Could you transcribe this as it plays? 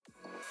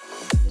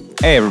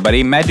Hey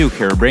everybody, Matt Duke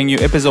here, bringing you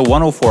episode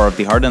 104 of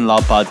the Hard and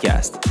Loud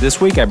podcast.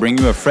 This week I bring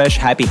you a fresh,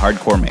 happy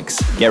hardcore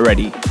mix. Get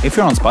ready. If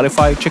you're on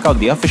Spotify, check out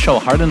the official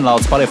Hard and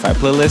Loud Spotify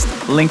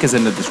playlist. Link is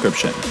in the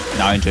description.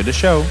 Now enjoy the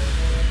show.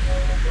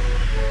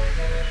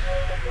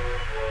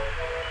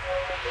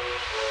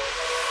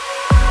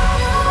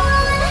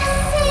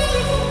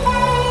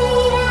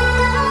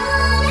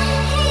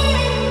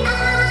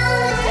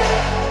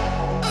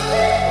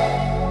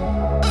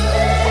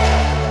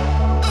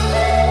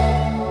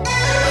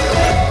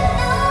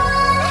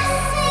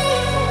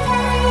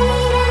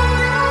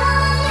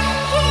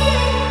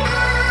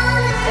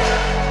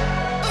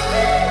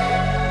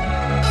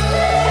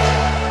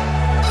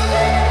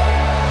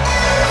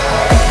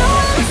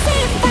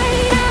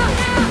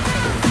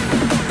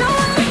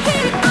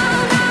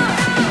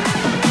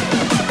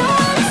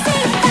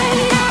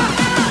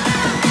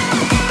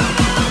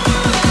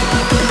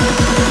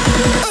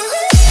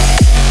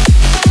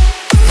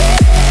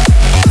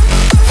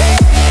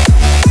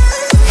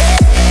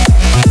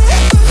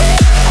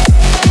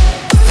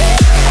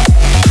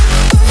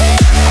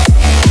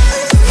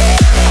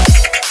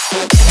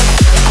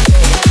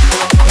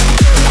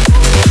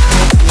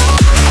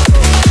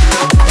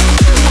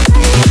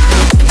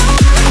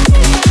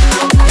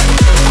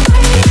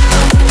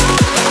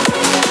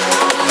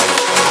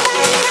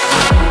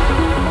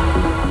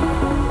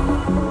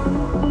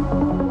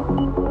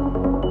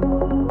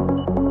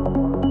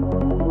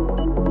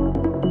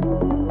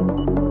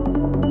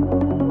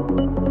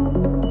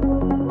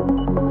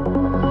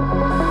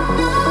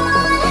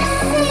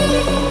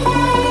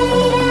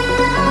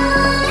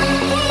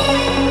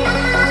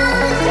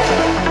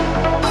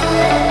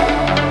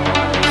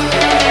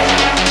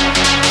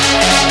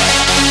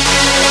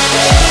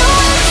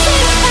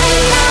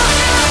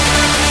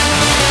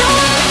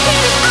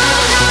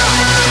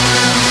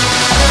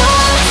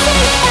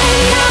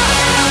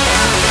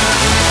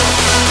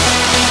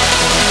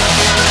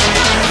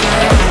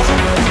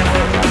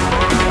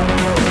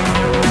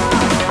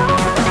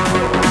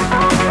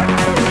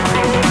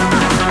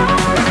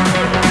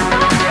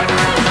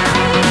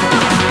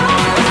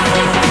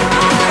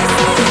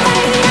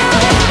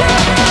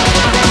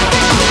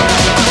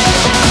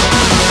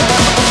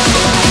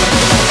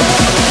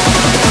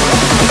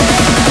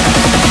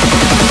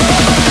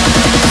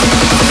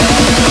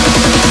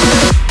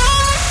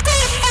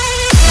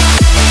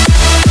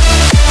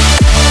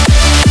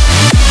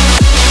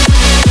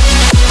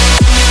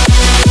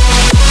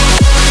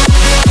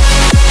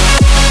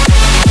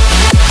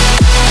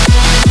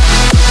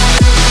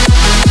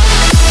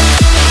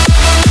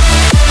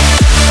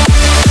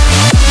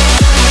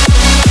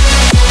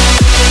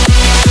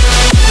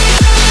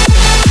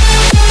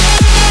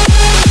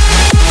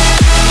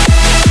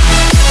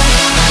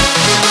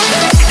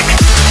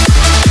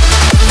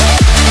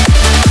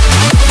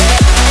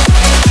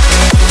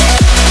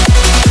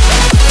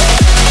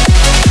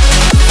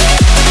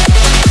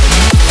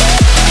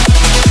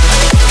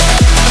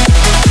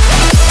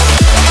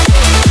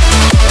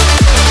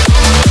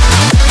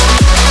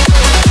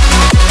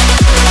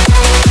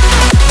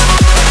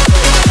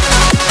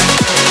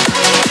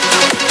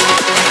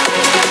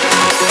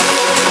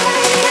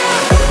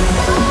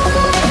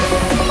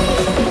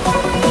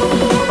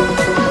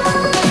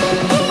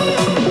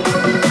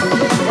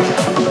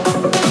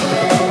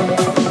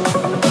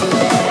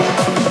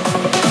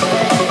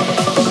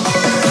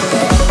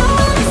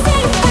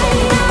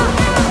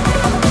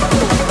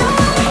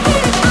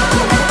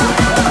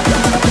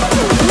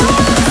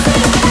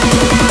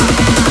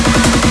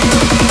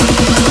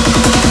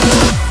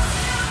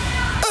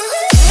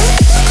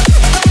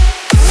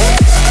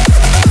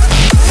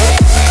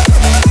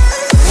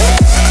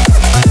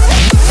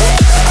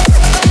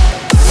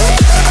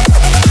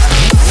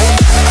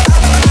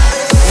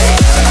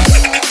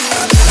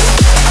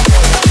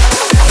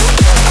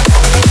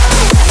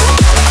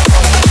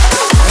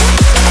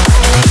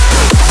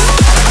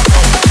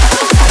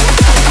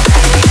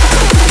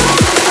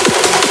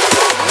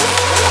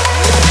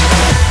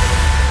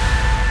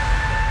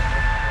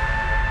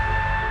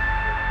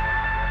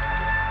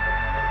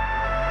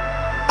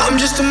 I'm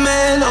just a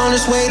man on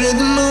his way to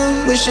the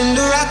moon, wishing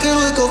the rocket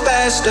would go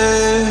faster.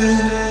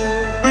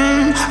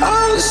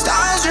 All the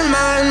stars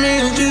remind me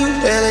of you,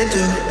 yeah they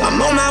do.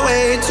 I'm on my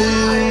way to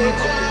you.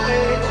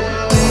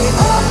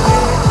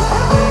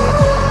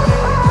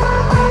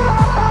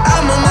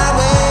 I'm on my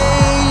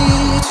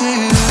way to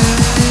you.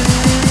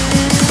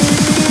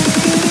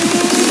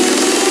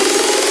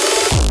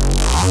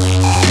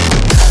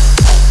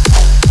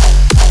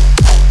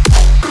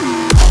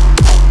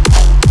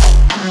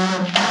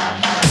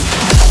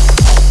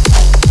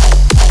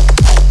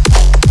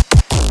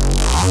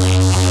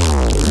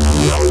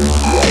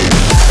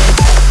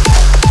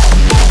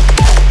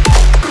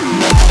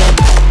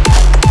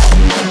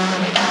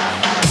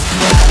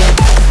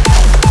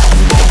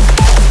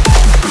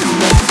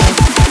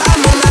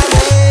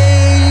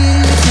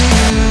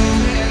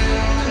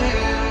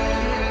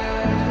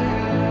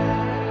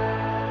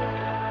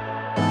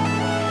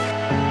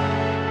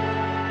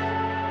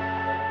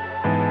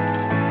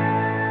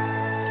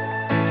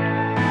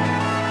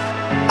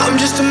 I'm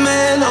just a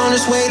man on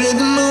his way to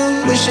the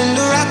moon, wishing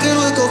the rocket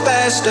would go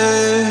faster.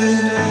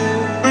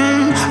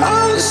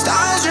 All the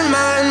stars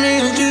remind me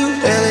of you,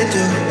 yeah they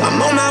do.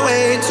 I'm on my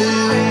way to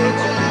you.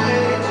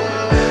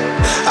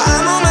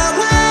 I'm on my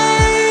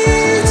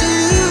way to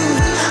you.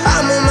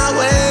 I'm on my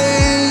way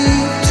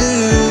to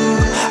you.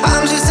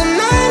 I'm just a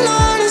man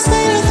on his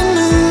way to the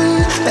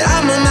moon, and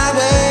I'm on my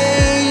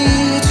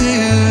way to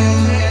you.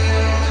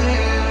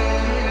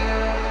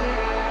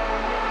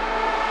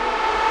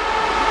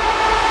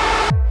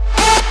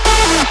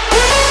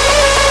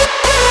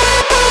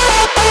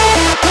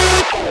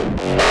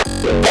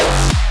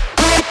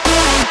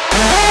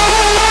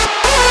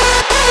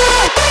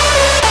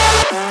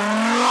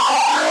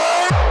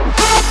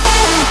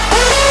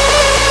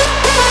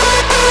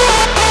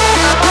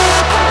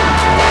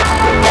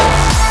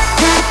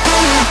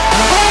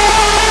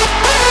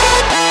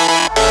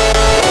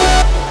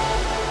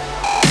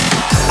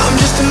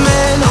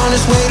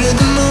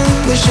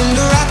 Wishing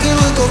the rocket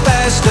would go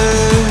faster.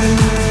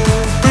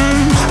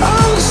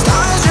 All the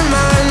stars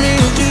remind me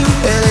of you,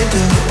 yeah they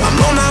do. I'm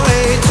on my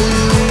way to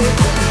you.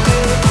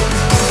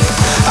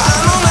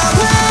 I'm on my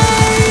way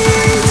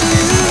to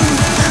you.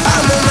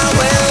 I'm on my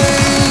way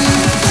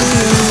to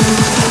you.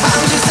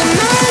 I'm just a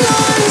man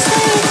on his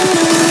way to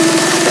the moon,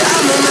 and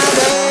I'm on my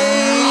way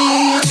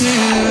to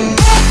you.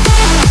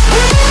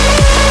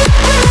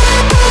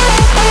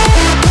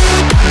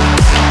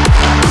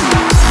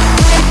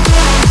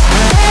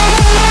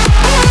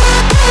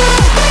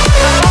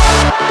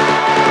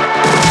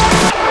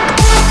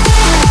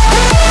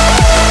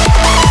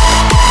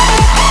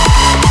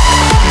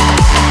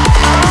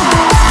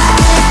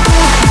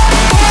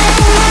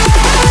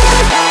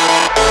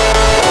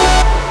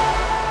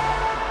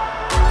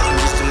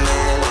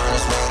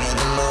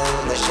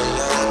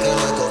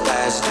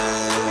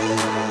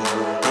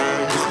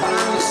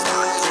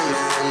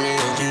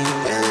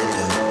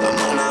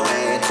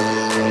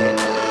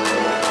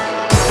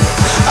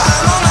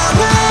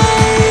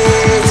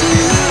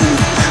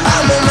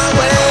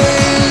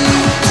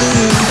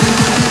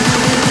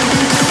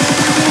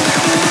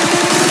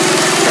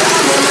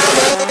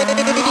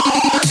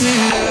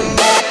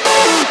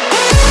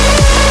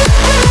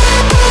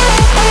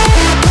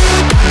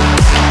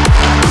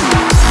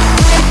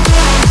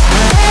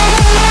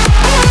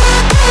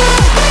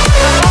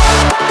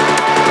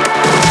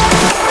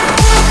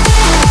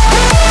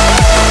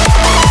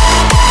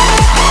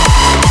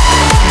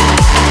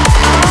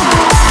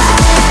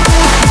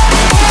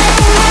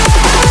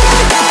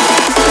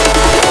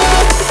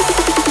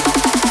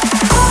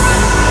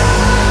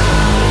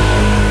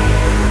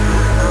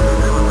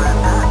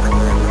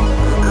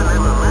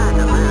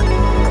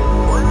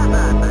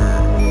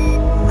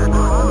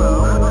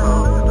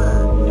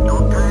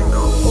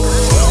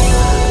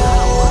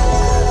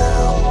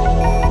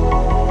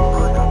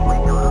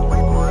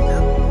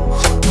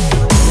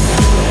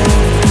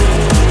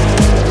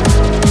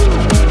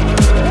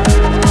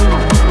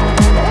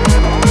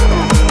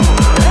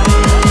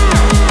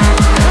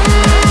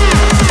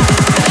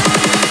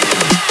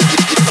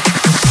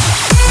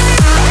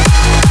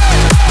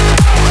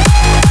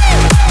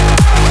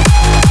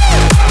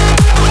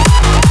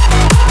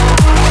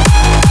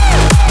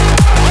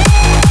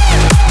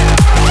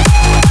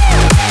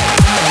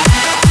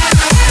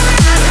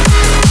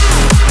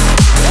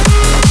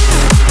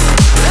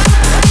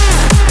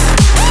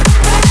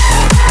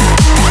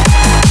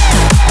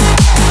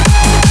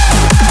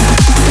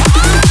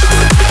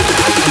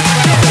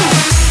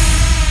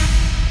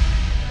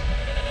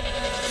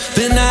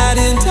 Been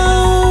hiding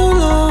down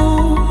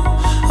low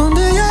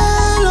under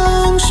your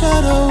long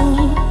shadow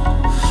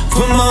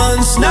for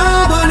months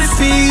now, but it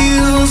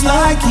feels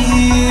like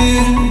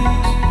years.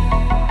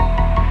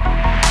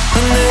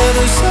 I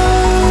never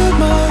said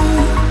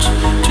much,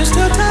 just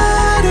how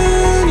tight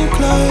in your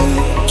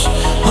clutch.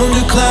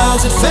 Under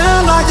clouds it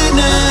felt like they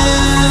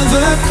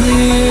never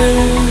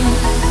cleared.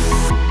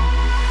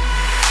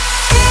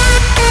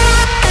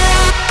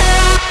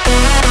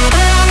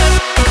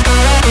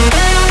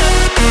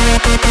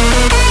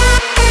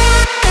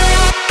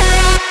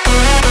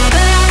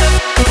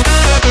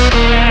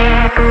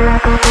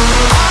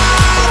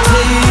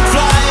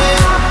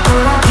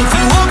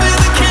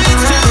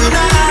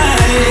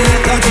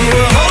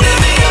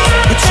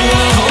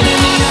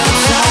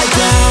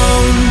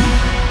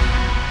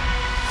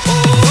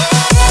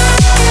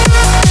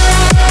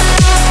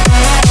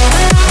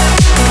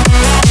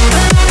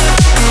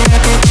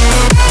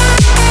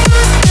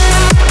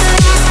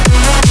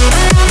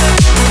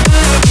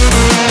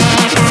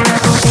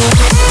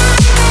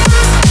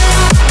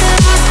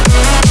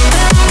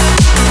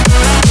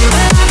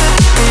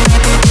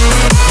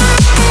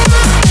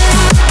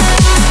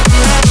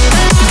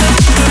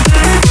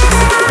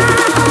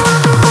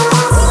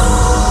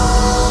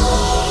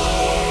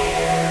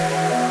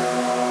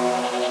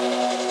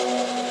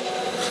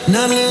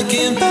 Not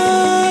looking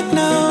back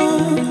now,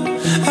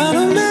 I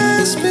don't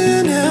miss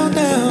being held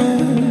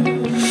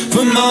down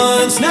for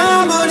months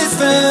now, but it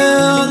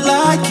felt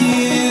like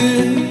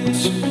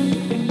years.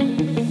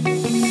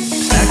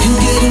 I can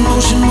get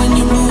emotion when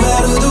you move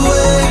out of the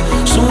way,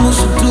 so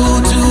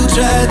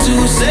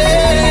to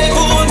say.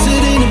 For once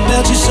it ain't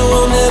about you, so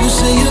I'll never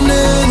say your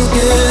name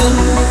again.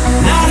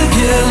 Not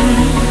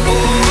again.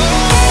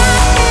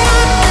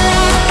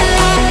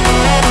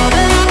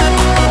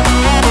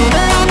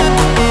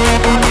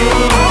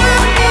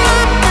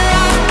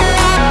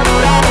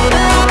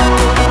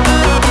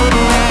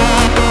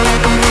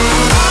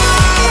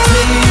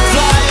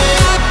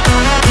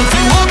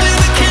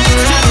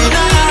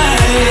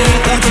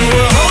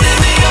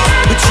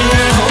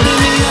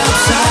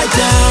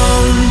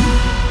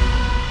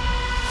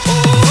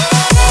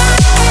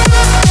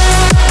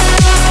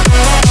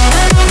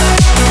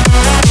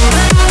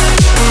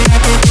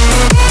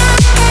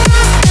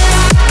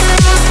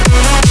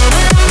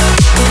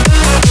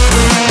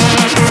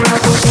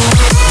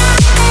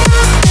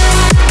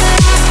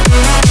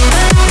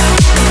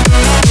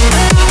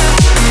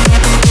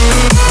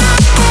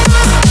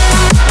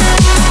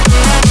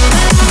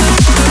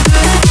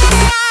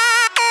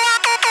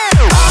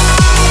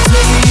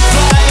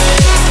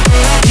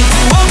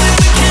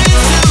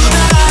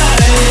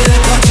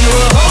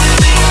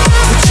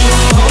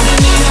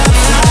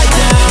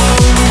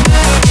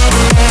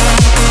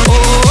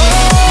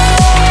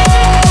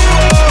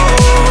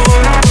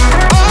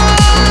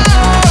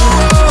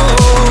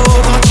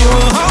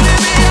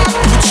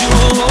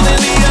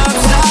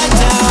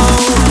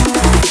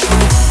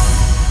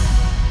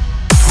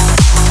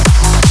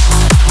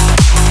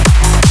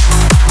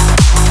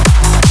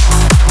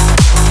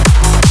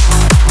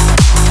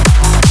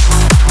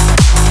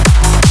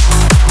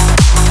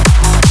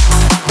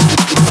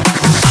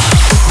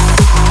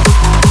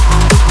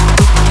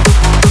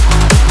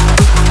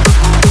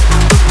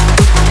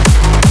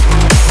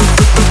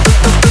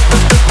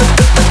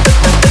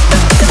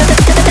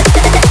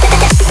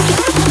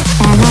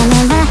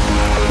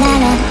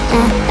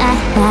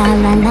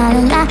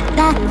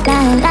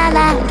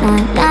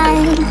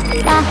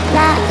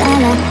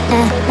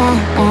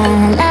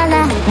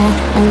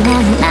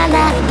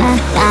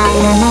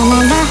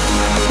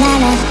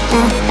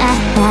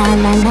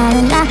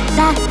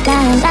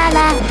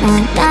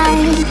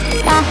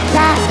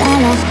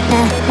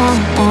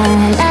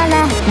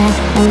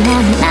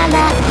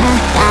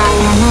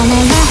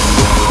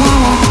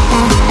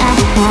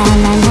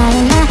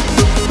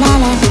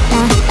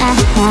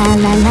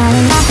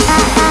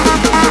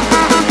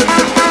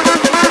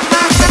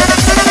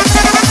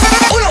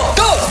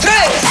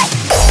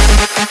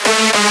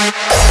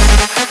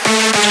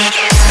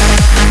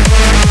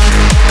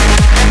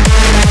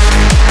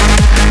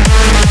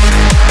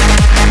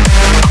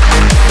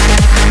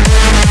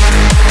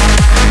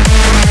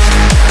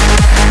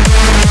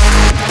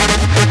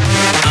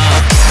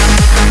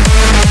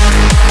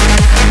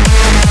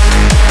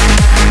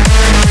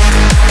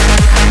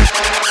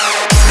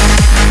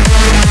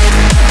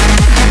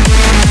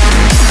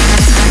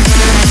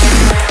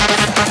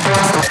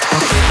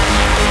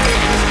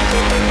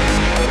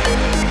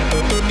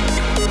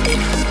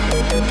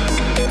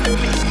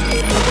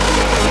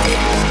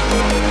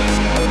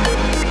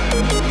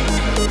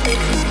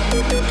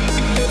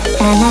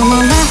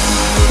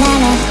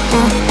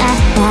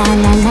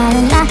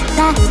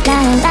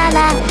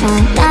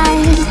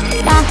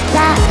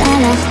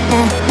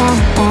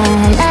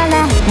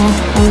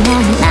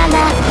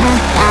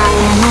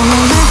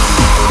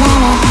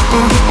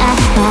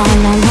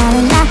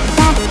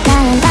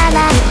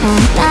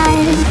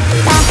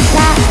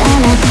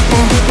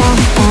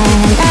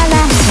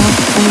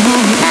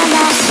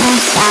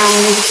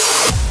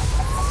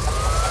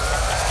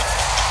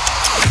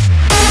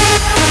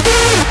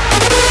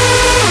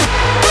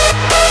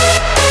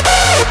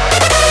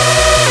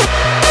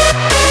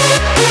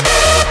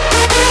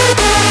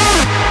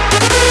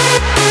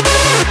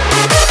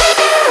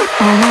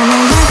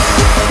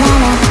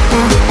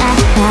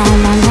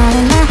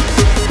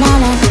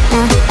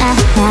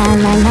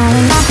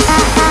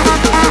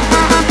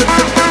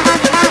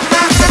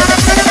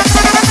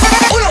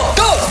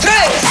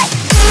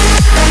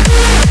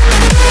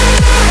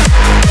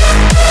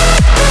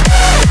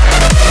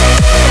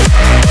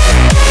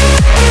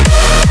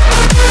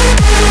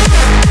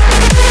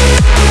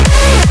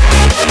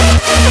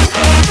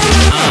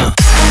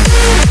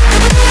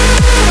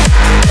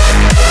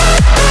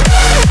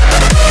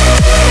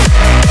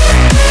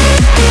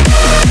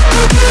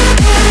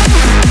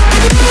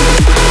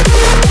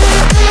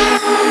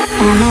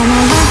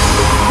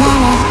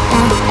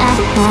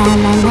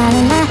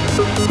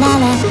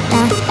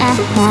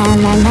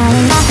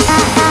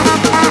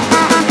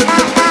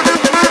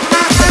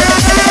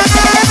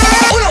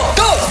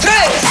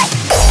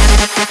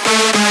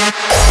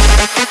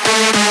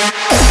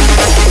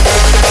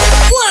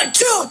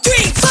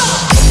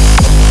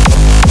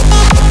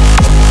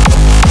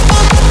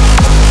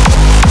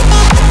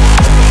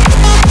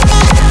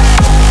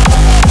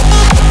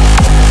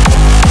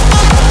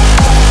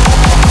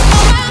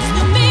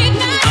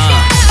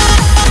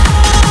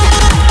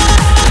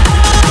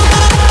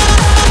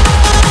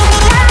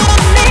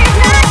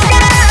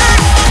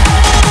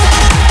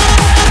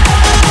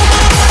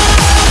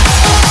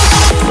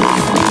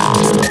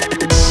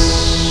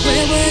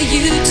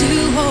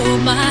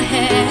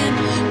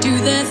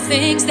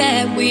 things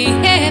that we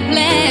had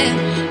planned.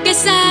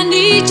 Guess I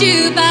need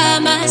you by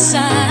my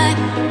side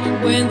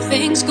when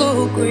things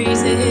go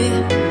crazy.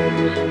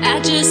 I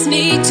just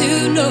need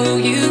to know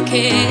you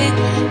care.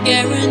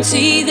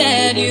 Guarantee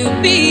that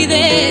you'll be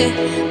there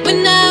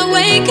when I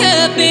wake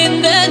up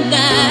in the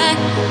night.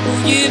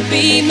 Will you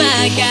be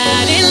my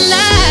guiding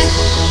light?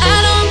 I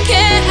don't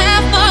care how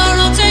far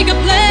I'll take a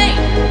plane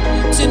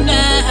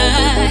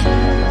tonight.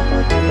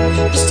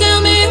 Just tell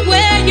me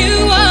where you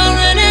are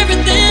and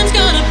everything's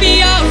gonna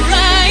be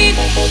alright.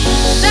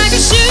 Like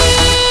a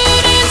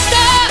shooting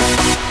star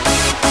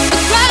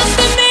across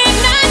the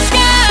midnight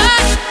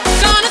sky.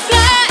 Gonna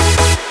fly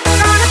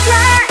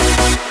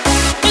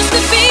just to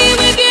be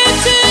with you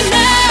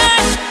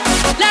tonight.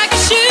 Like a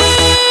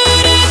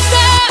shooting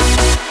star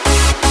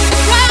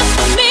across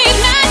the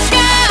midnight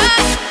sky.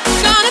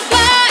 Gonna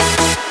fly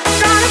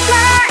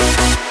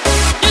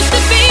just to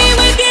be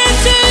with you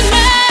tonight.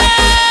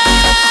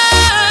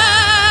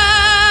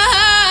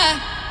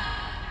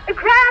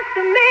 Across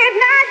the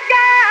midnight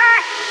sky.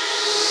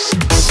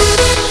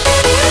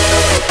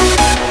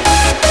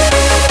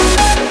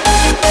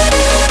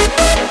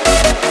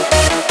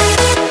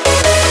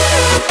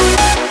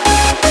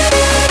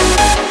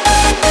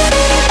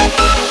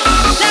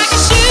 Like a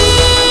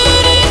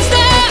shooting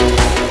star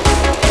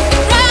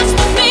across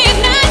the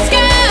midnight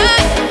sky.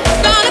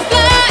 Gonna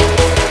fly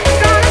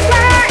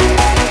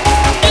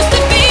just to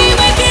be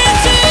with you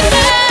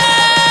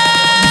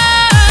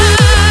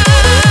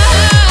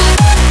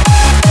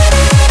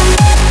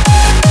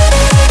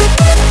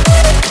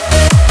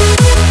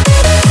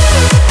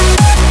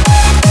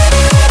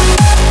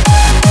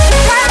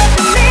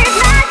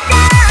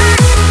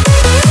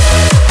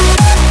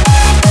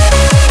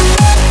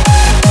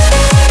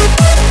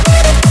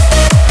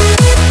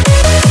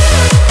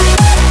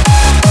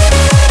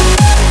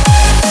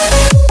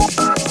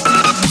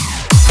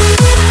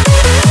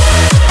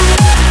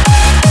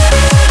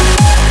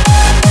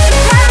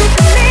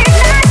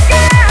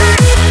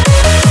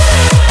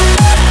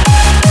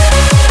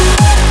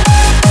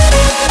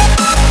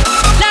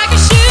like a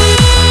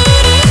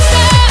shooting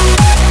star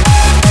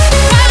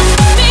across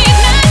the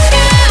midnight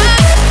sky.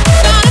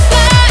 Gonna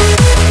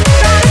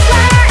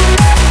fly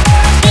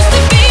just to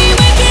be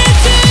with you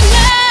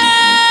tonight.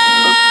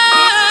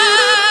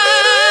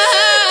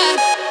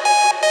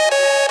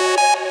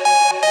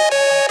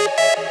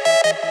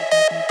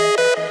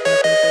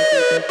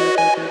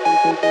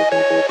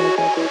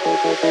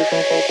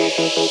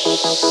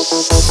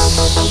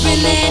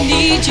 Really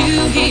need you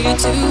here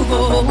to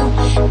hold.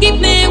 Keep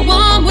me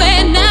warm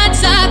when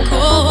nights are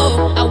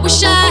cold. I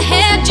wish I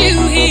had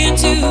you here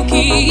to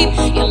keep.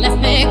 You left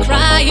me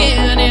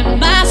crying in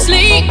my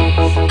sleep.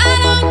 I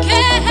don't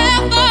care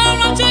how far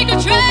I'll take a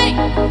train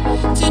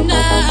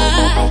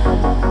tonight.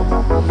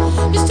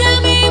 Just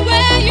tell me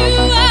where you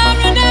are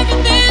and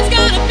everything's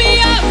gonna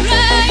be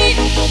alright.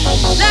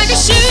 Like a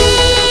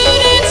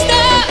shooting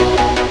star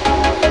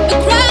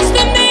across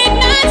the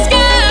midnight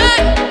sky.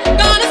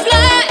 Gonna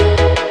fly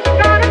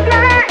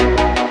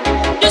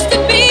just to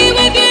be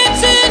with you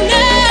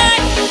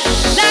tonight.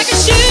 Like a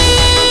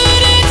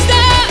shooting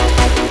star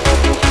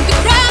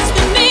across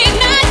the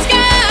midnight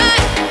sky.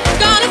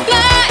 Gonna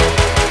fly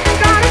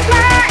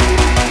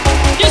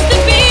just to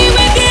be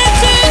with you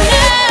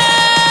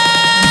tonight.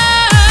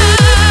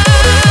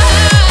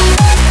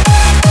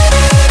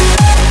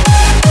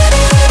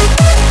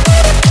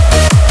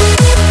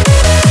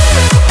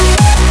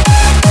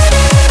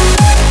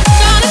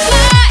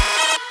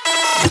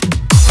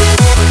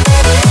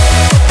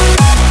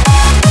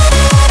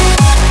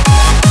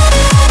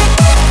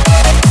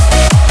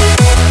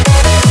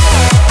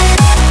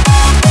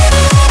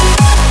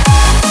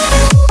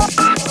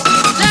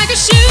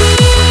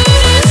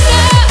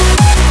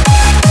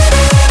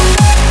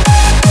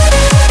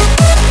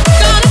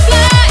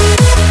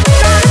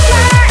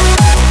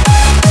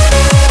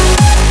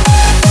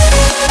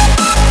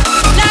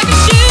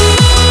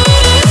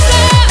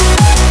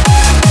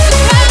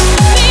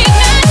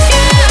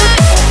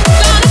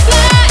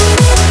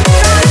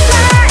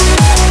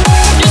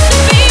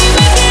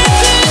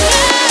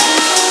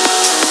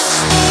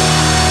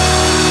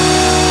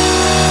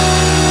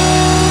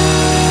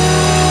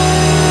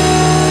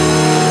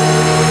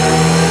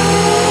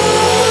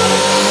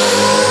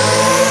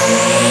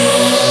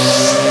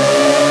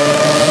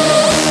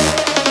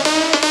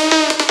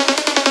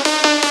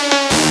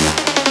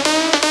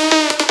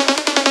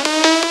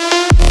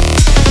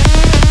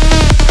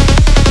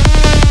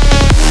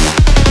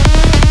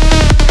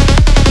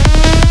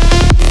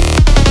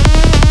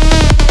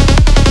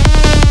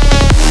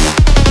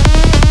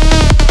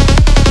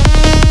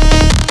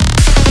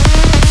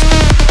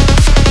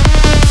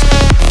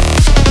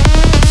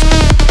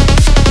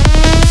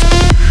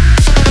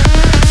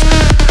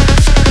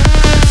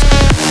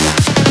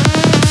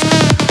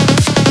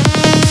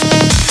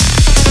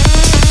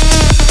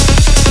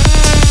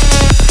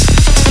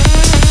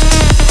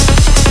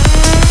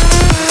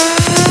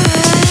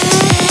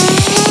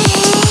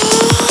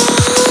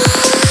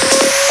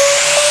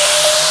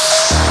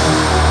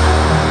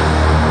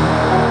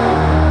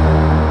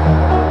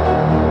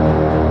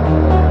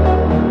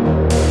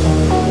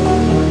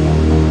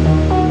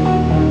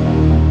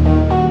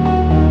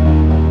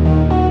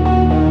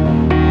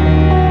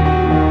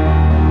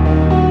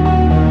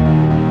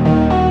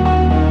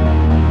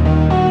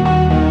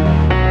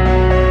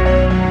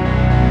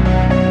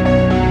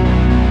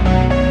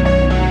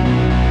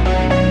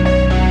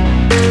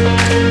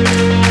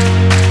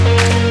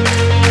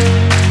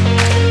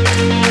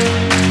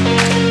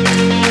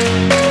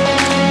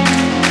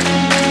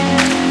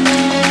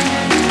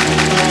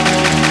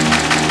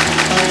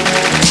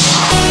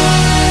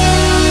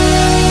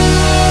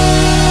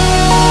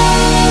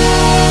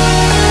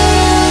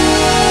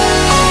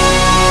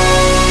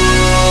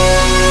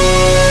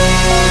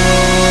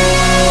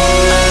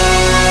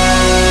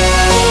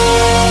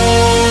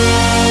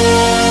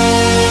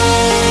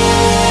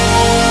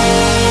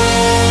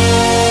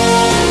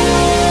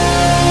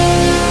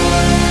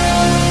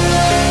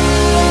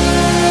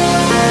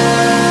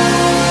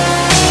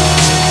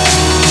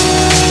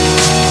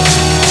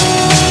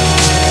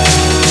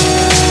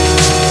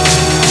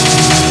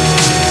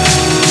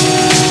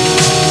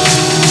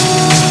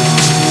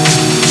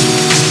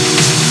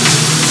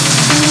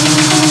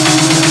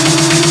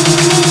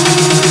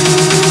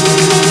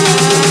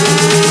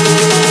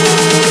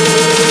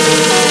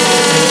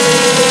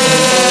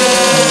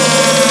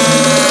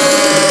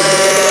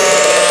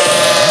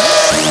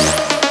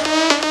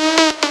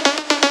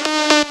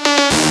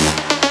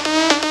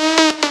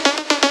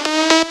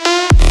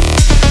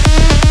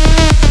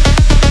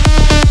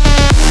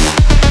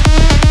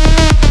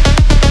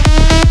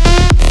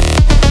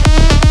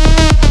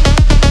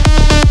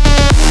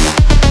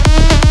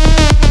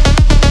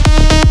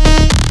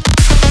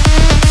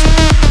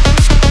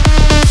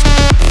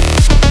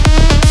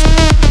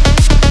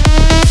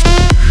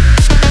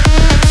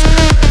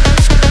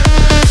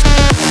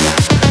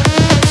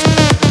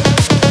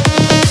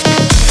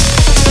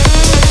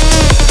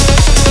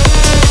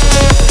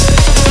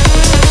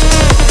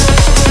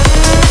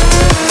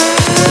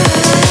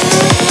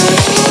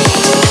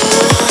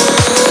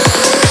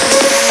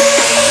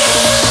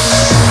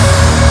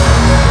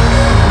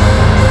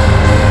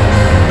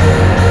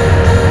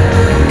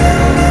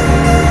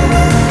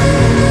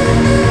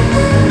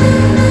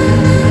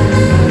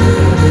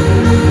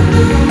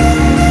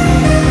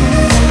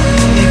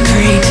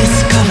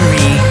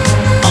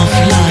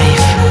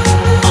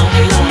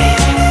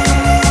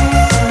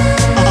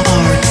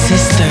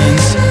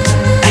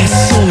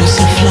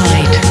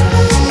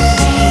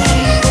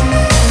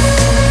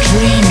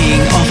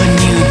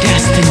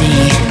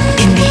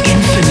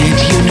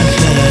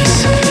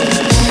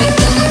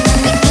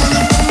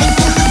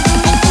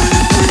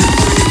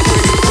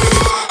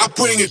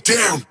 it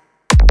down.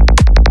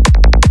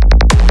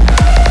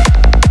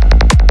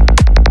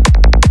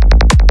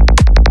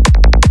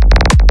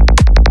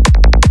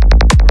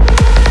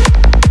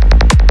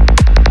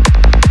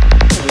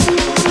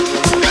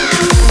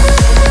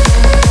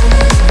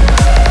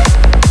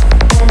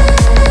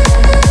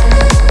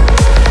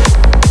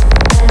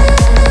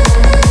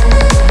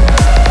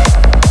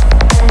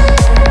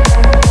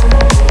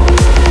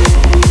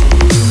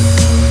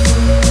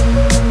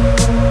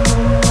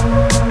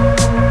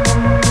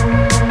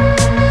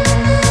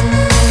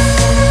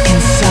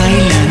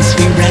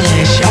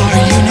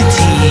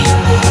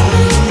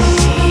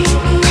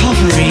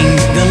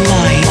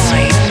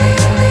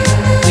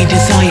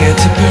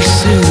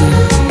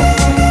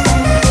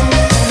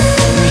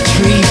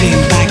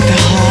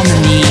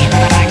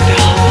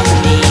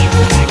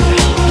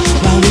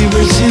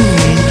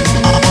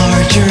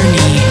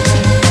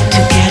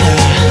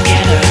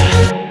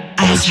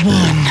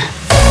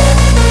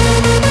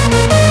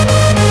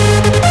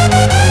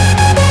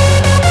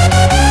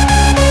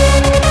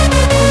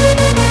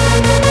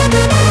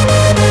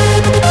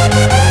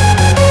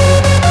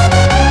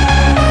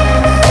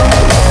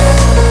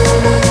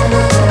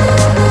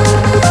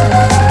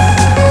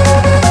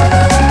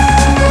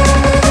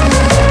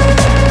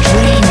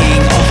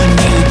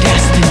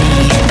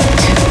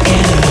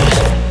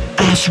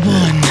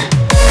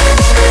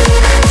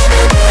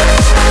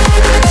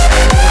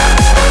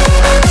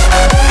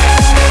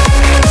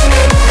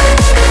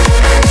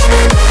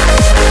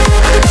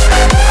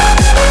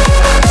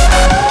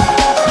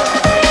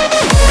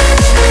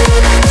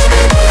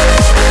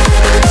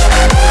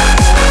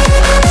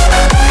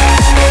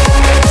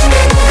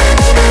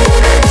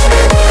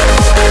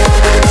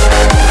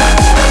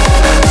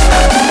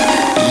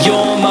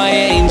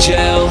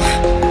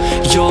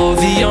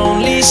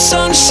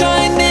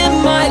 Sunshine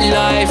in my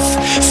life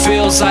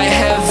feels like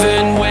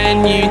heaven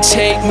when you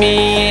take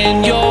me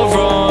in your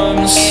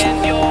arms.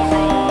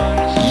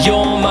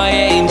 You're my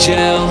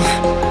angel.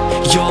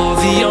 You're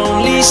the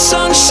only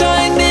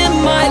sunshine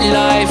in my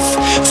life.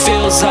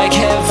 Feels like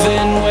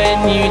heaven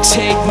when you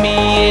take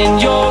me in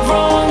your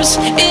arms.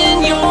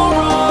 In your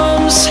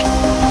arms.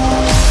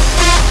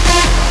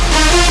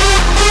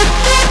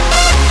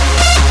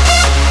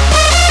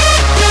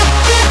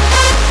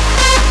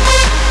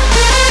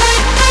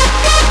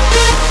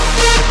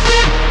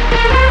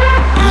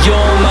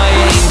 You're my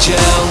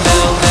angel.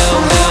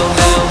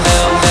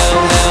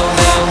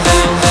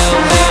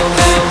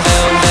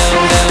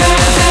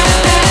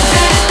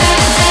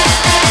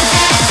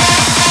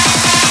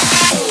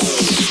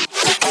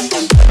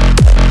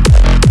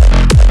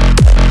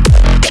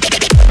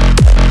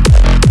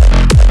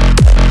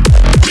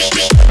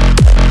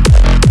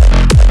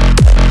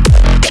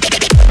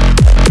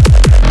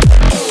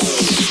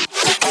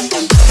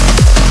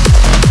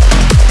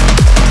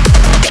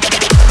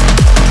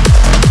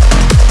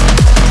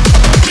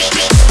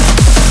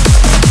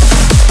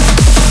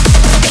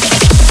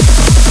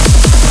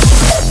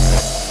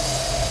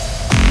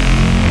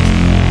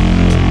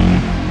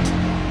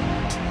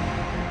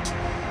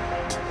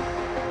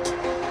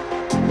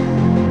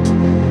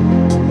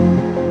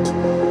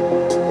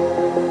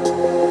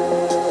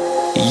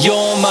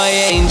 You're my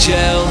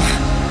angel.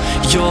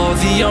 You're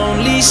the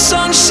only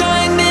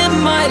sunshine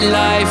in my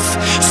life.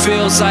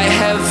 Feels like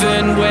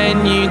heaven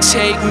when you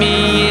take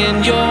me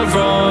in your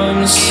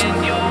arms.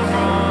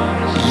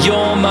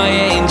 You're my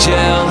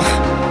angel.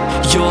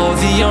 You're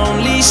the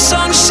only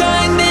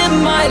sunshine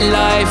in my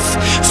life.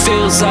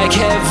 Feels like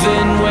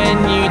heaven when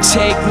you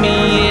take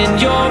me in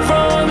your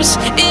arms.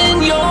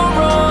 In your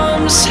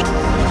arms.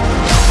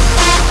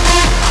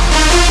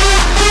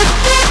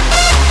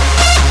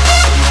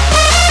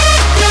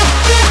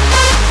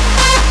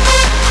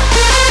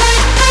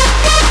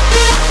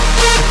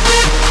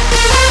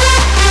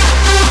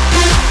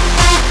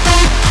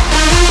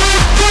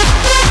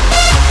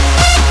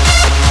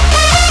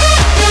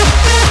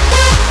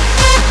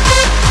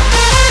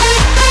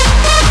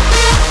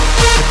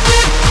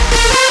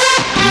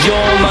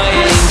 You're my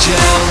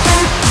angel.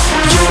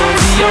 You're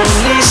the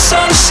only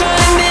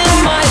sunshine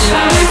in my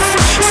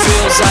life.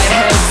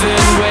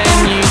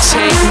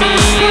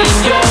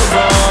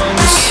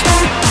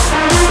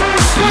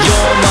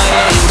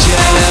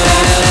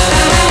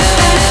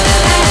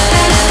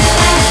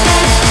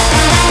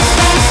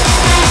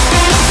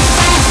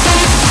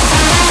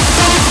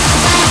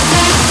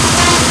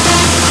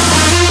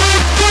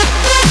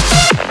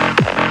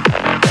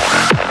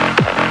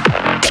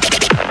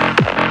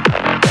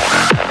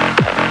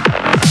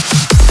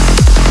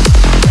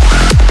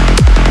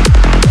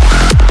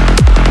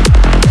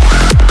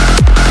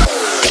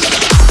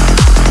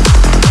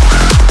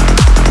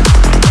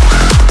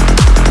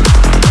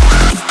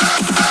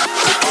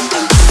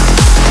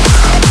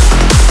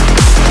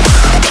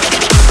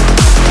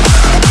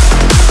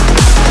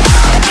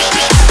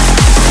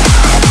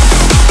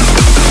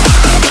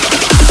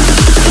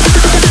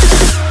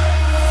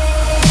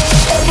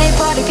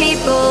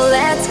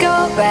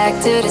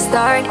 back to the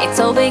start. It's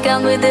all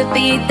begun with the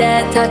beat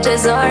that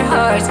touches our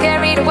hearts.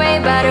 Carried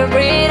away by the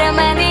rhythm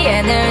and the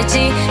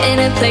energy, in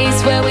a place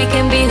where we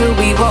can be who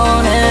we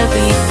wanna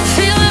be.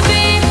 Feel the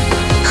beat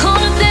on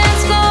the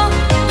dance floor,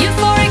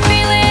 euphoric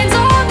feelings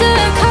on the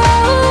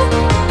call.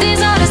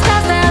 These are the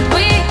stars that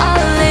we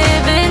are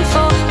living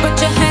for. Put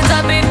your hands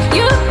up if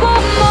you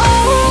want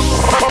more.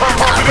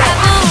 Our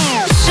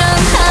revolution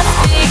has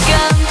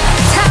begun.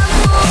 Time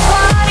for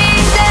party,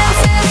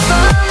 dance and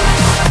fun.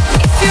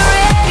 If you're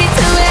ready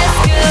to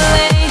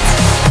escalate,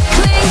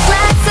 clink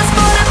glasses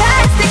for the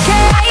past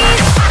decade.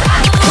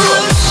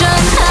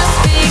 Revolution has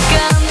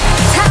begun.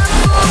 Time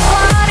for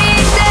party,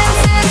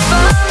 dance and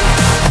fun.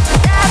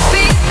 That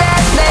beat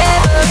that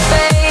never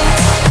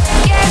fades.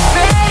 Get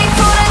ready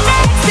for the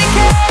next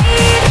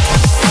decade.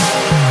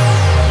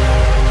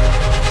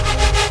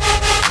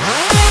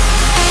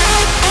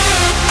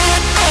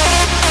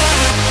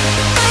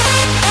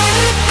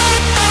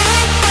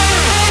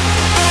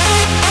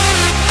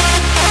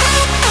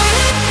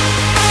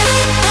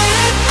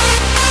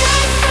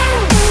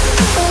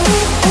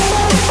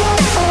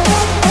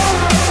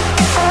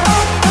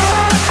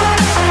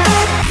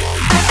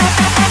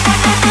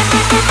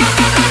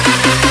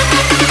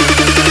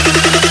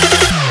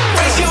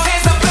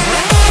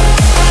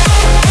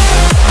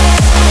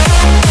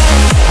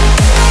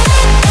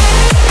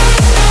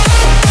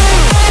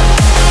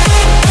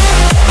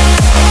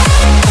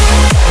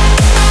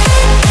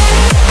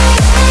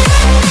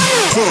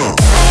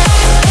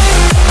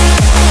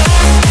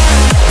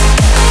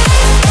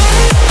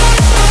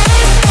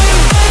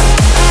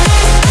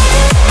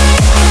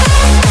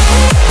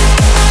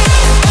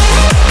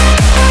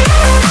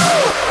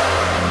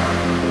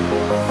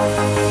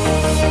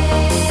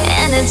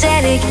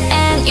 Energetic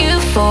and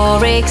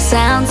euphoric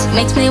sounds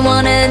makes me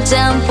wanna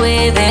jump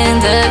within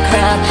the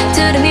crowd.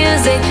 To the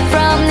music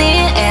from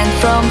near and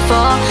from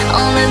far,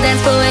 on the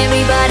dance floor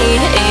everybody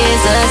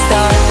is a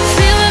star.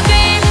 Feel the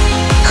beat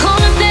on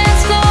the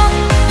dance floor,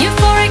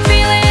 euphoric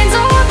feelings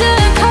on the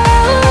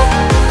call.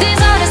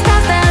 These are the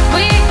stars that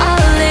we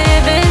are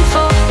living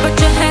for. Put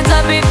your hands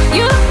up if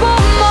you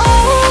want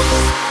more.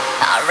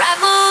 Our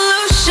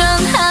revolution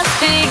has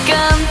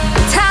begun.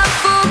 Time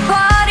for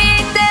party,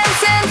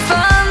 dance and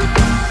fun.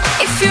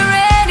 If you're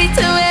ready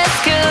to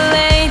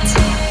escalate,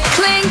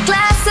 clink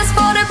glasses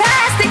for the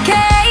past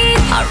decade.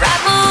 Our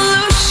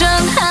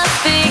revolution has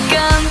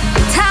begun.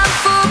 Time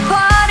for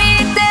party,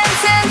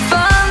 dance and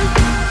fun.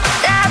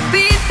 That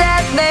beat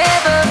that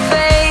never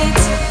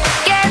fades.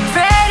 Get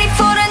ready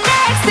for the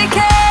next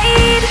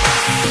decade.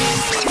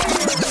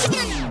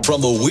 From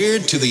the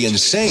weird to the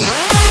insane.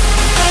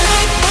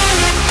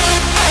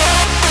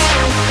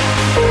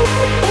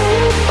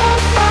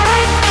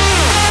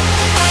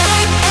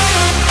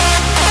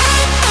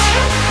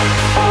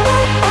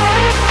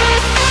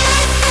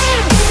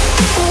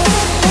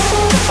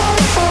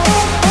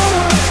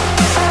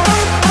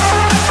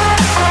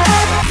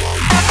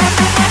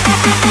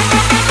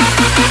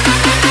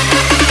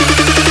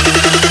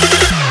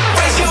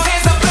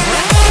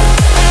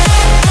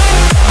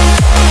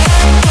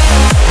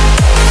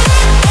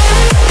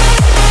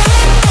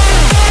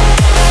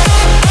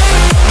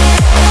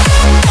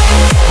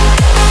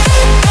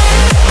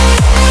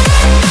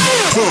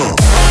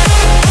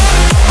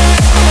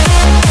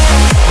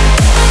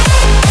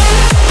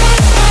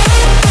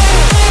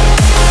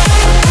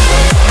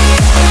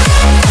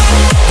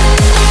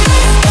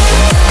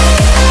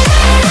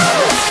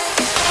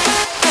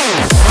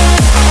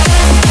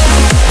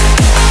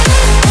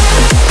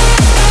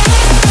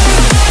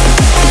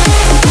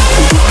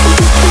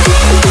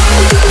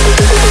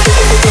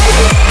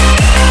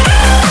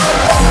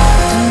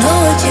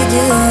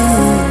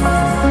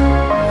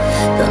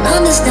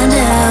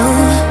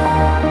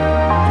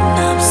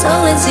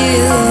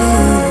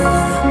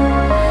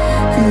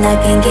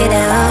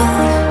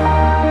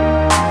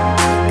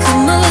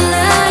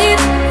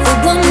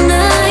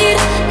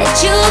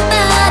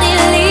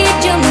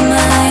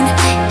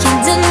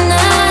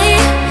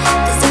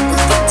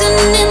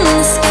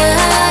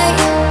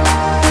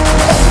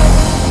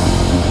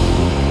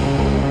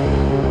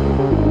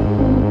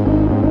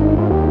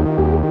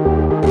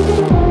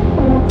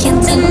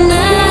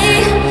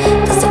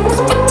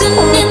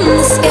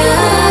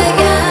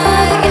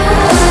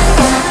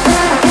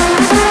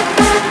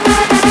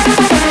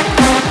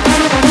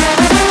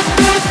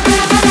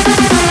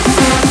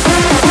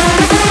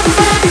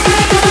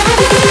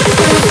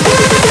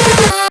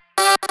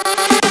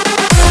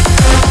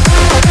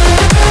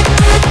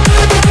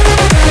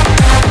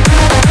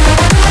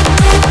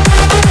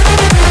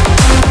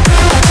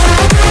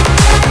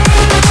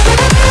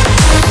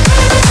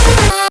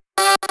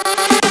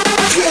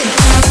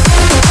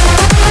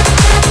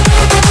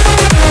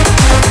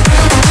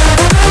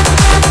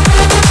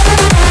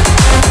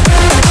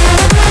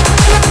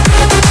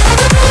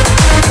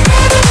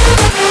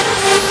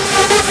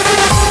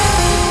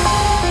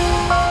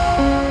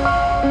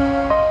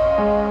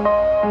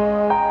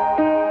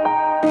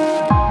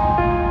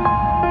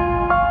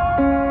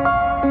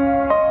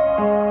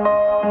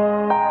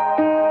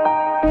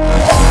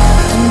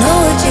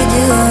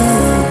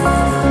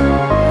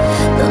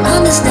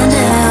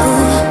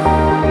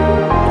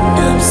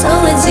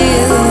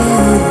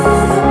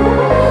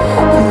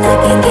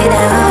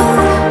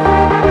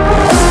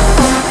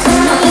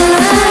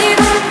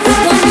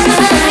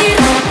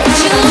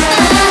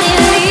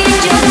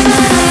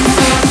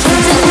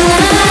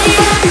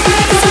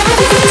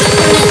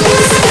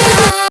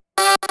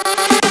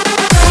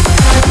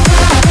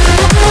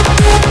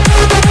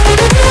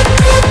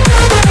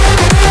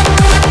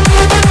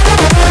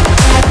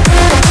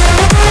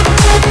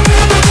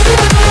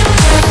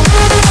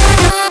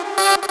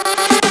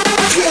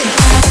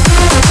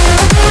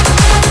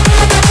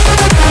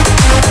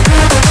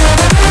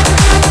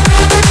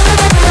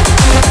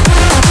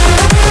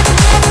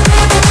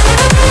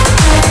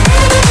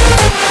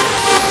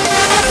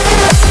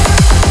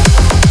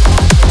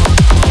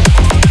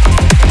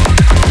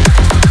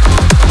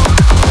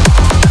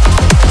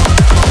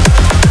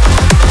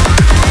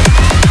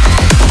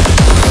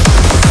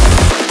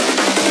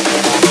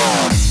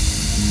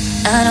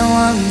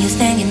 you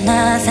thinking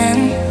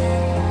nothing.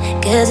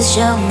 Cause it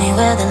showed me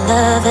where the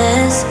love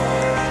is.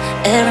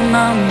 Every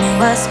moment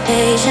was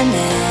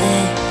patiently.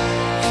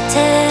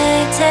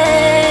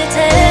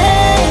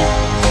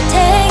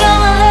 Take all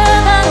my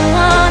love, I don't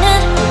want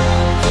it.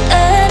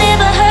 And if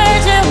I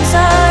hurt you, I'm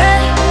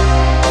sorry.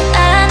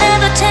 I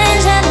never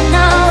changed and I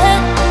know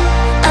it.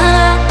 I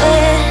know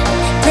it.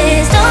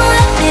 Please don't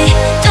let me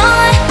go. Don't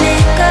let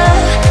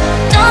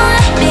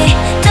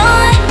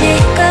me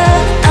go.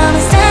 I'm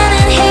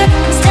standing here,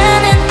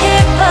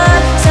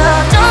 but so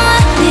don't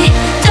let me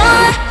go.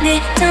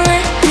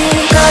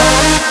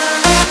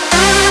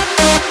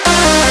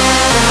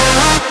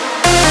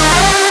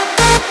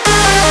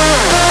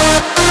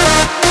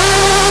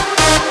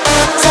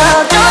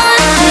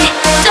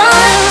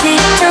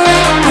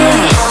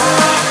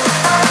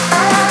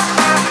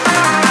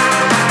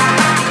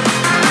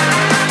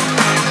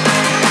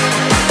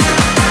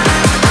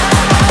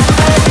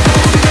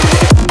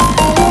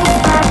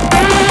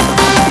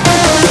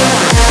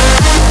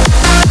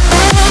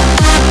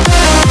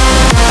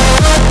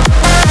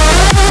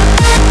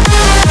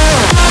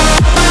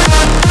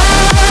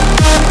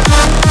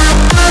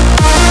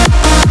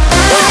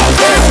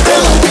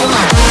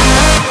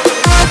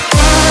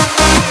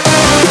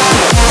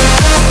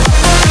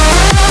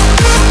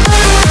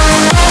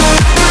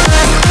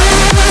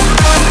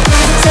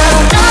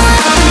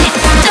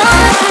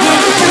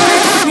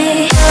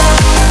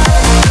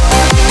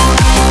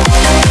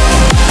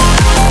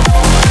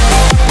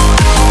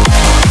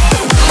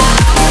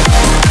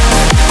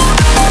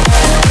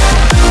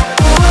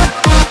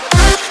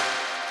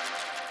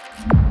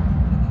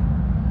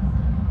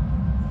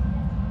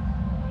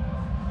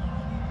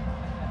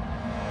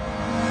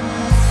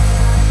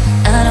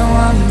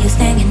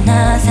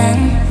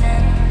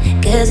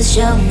 Cause it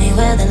showed me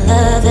where the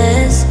love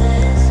is.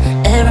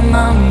 Every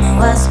moment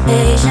was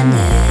patiently.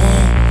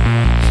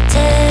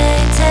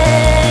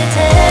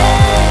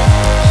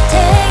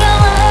 Take all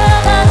my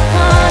love, I don't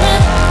want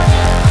it.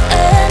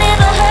 And if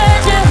I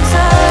hurt you, I'm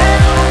sorry.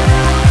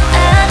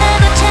 I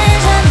never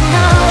change, I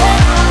know it.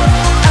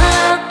 I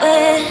know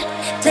it.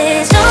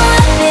 Please don't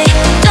let me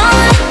go.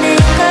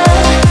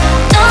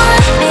 Don't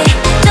let me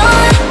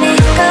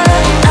go.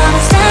 I'm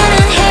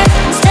standing here,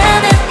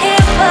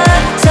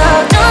 but so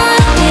don't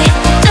let me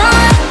go.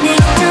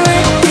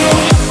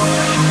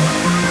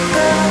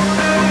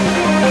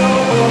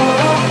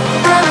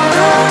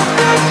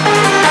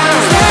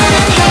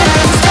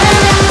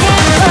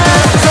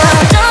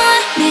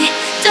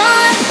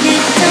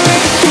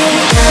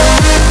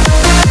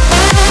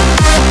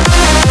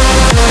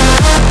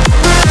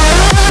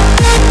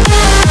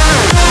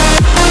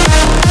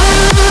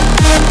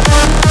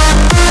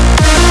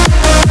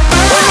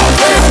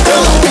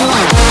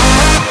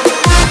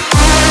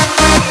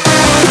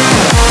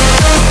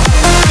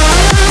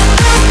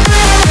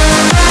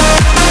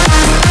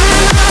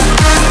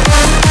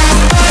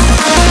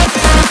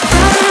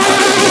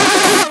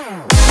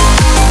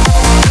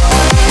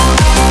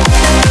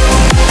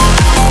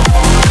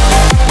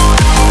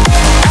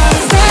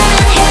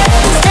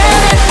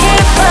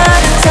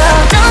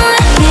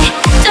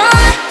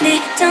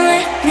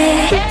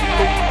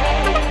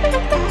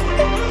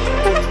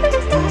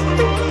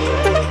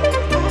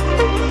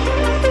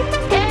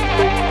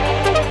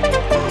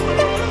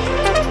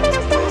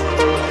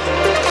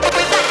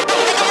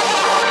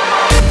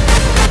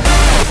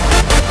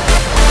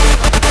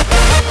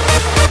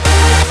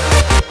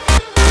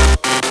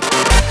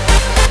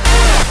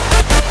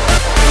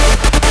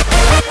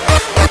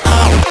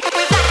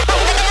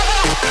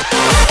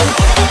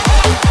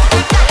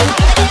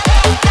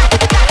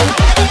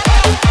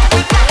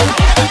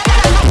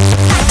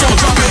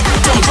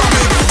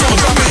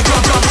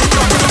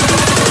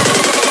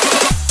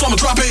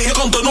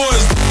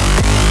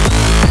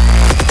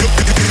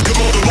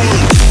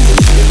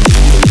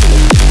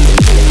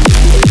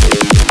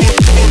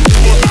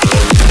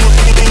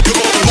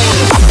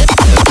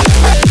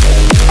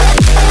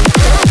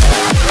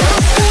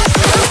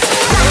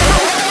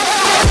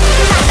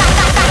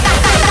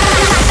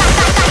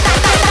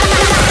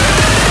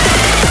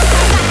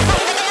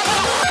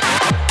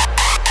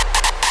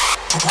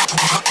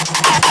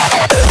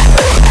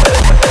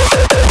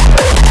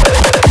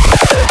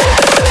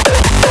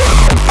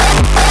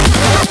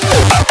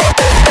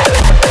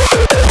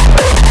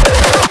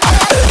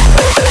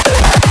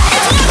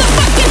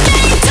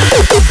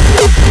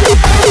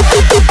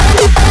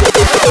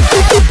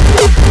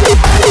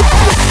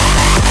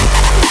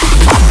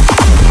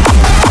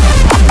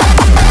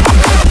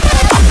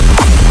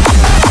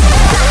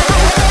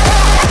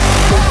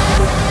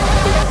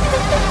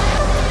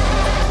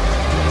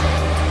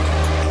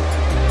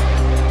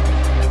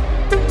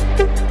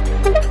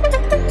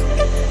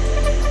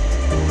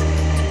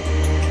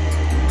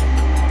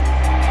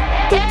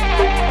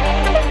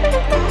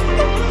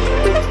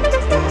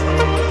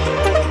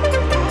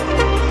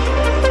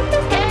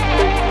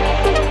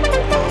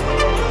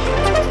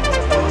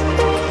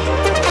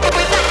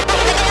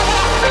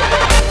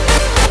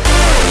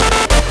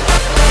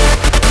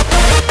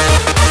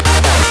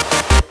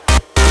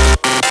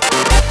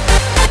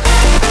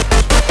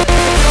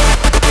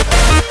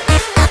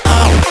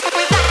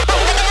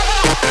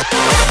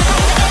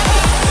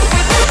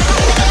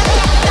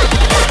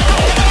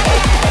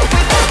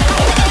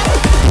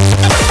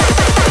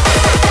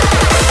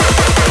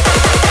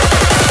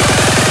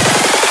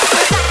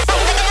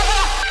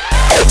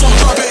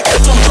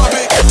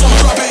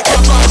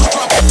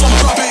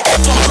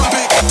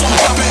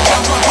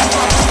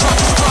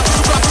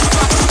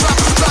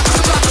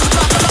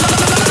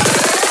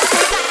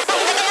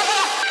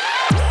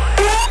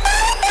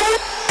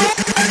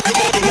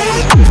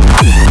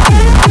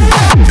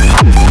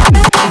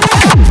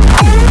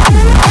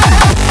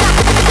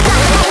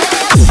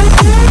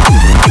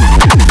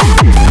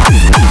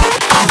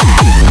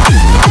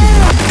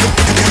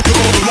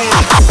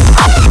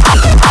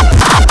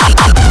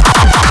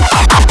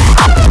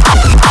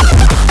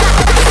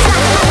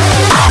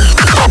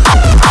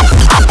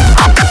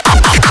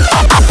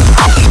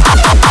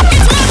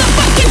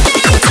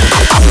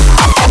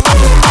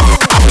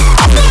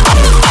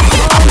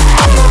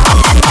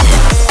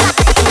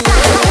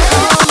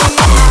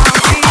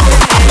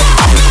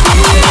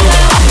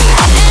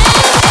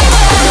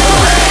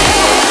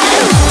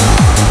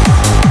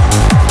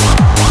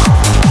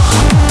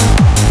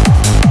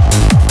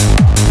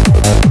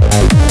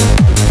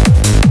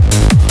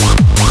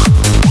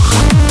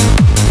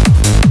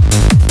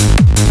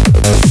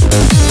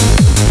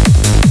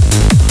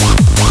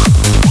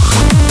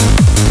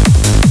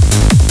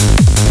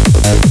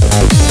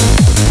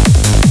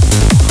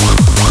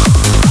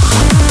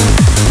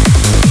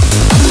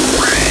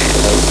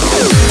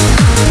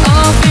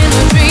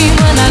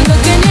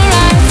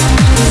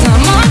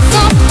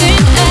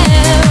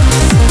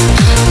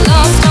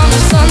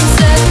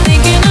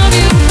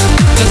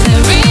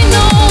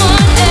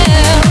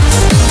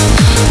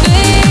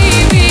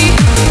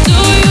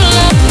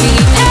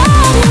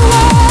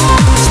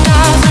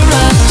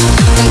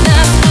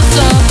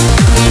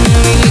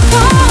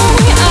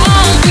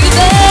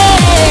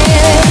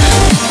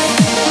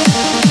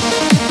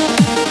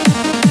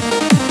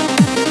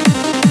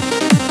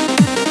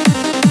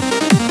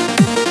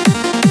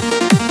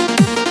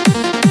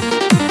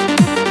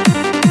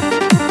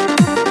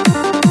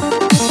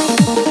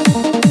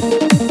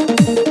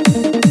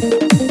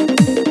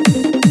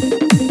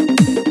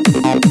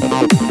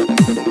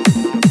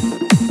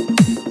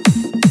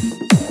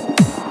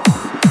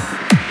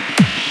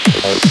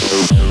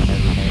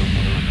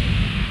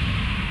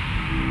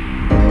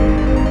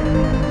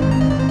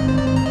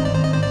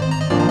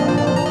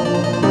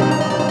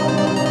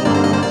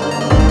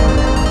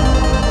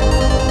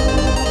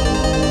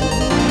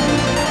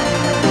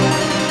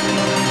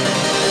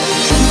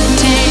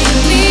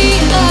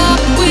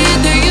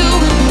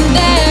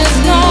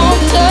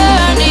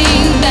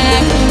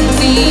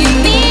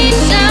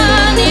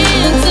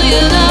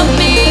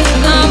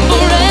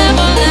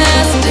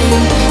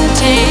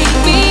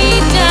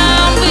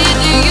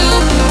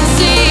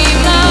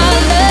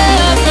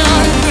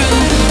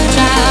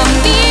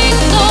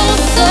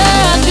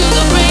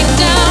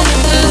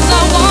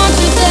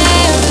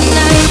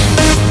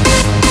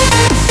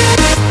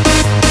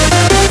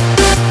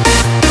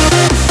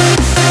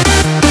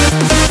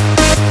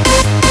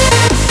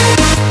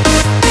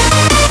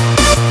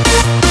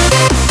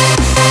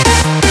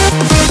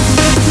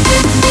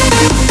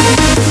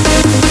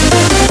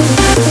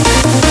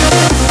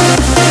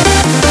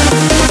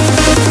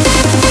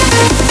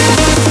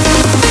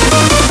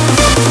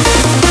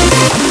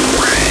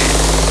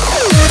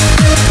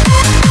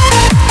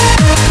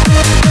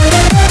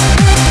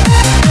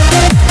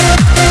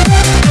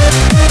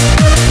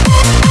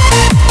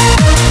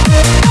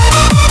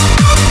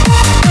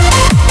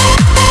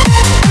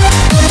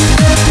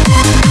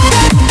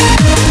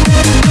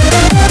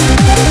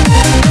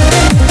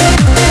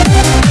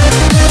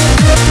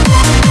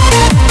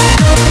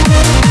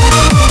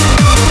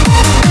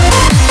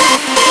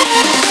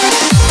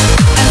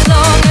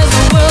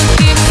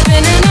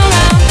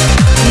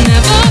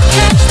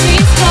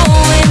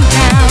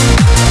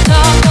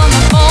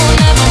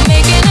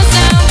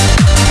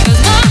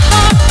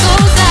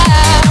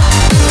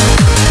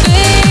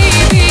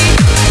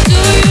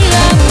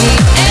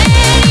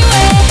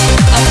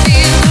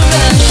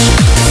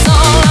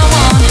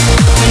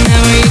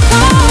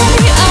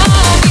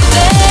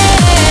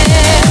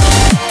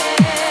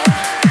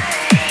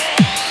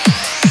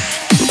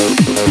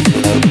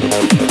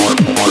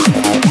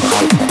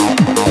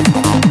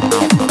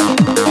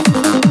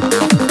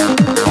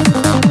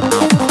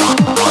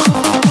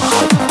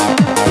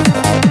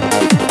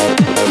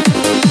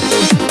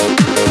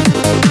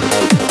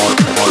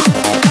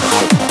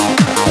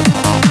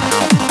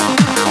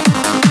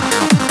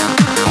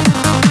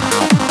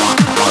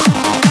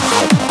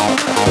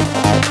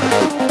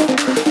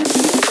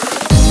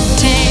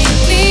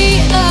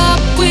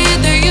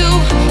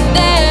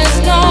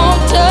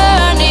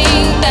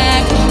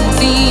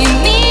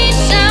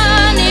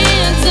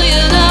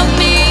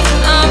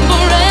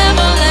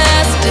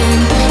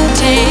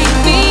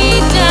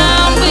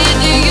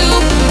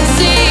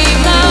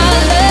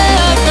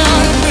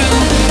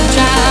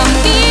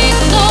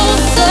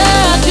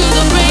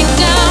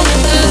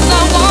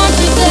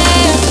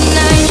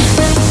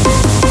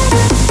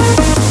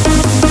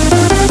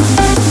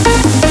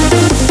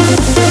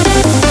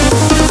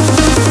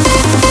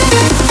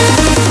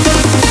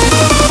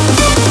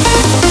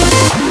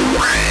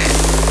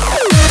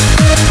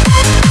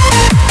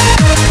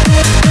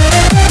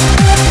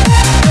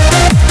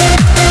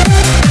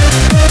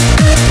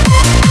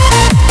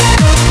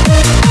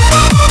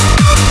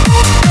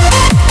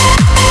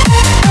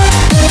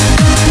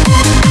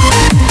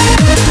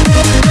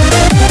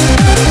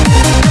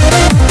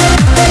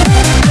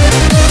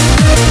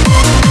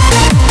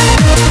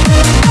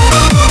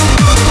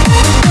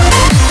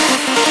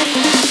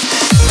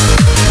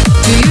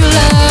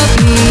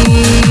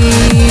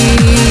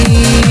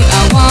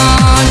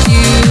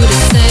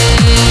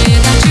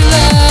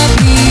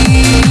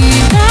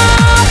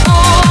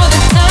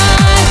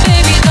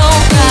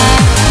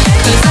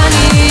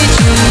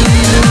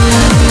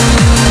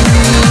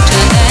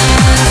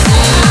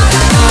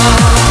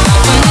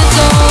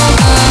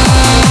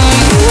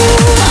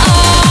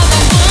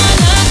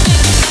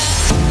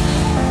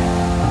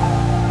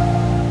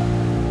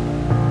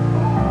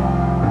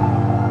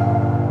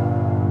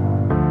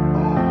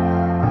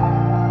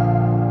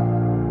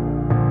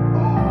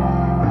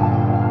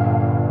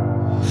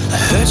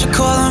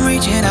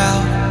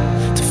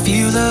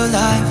 you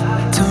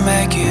alive to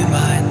make you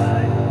mine.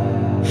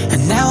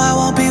 And now I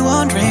won't be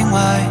wondering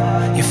why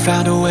you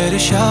found a way to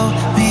show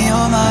me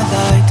all my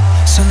light.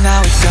 So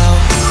now we go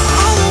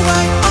all the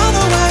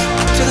way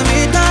to the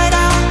midnight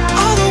hour.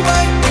 All the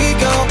way we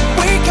go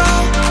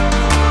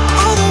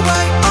all the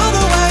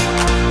way.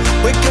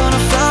 We're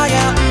gonna fly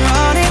out and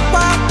run it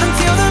wild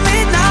until the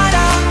midnight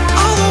hour.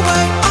 All the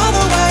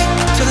way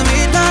to the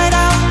midnight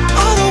hour.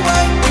 All the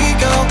way we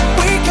go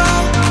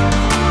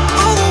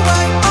all the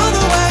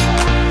way.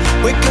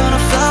 We're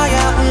gonna fly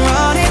out and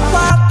run it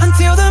wild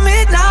until the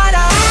midnight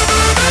hour.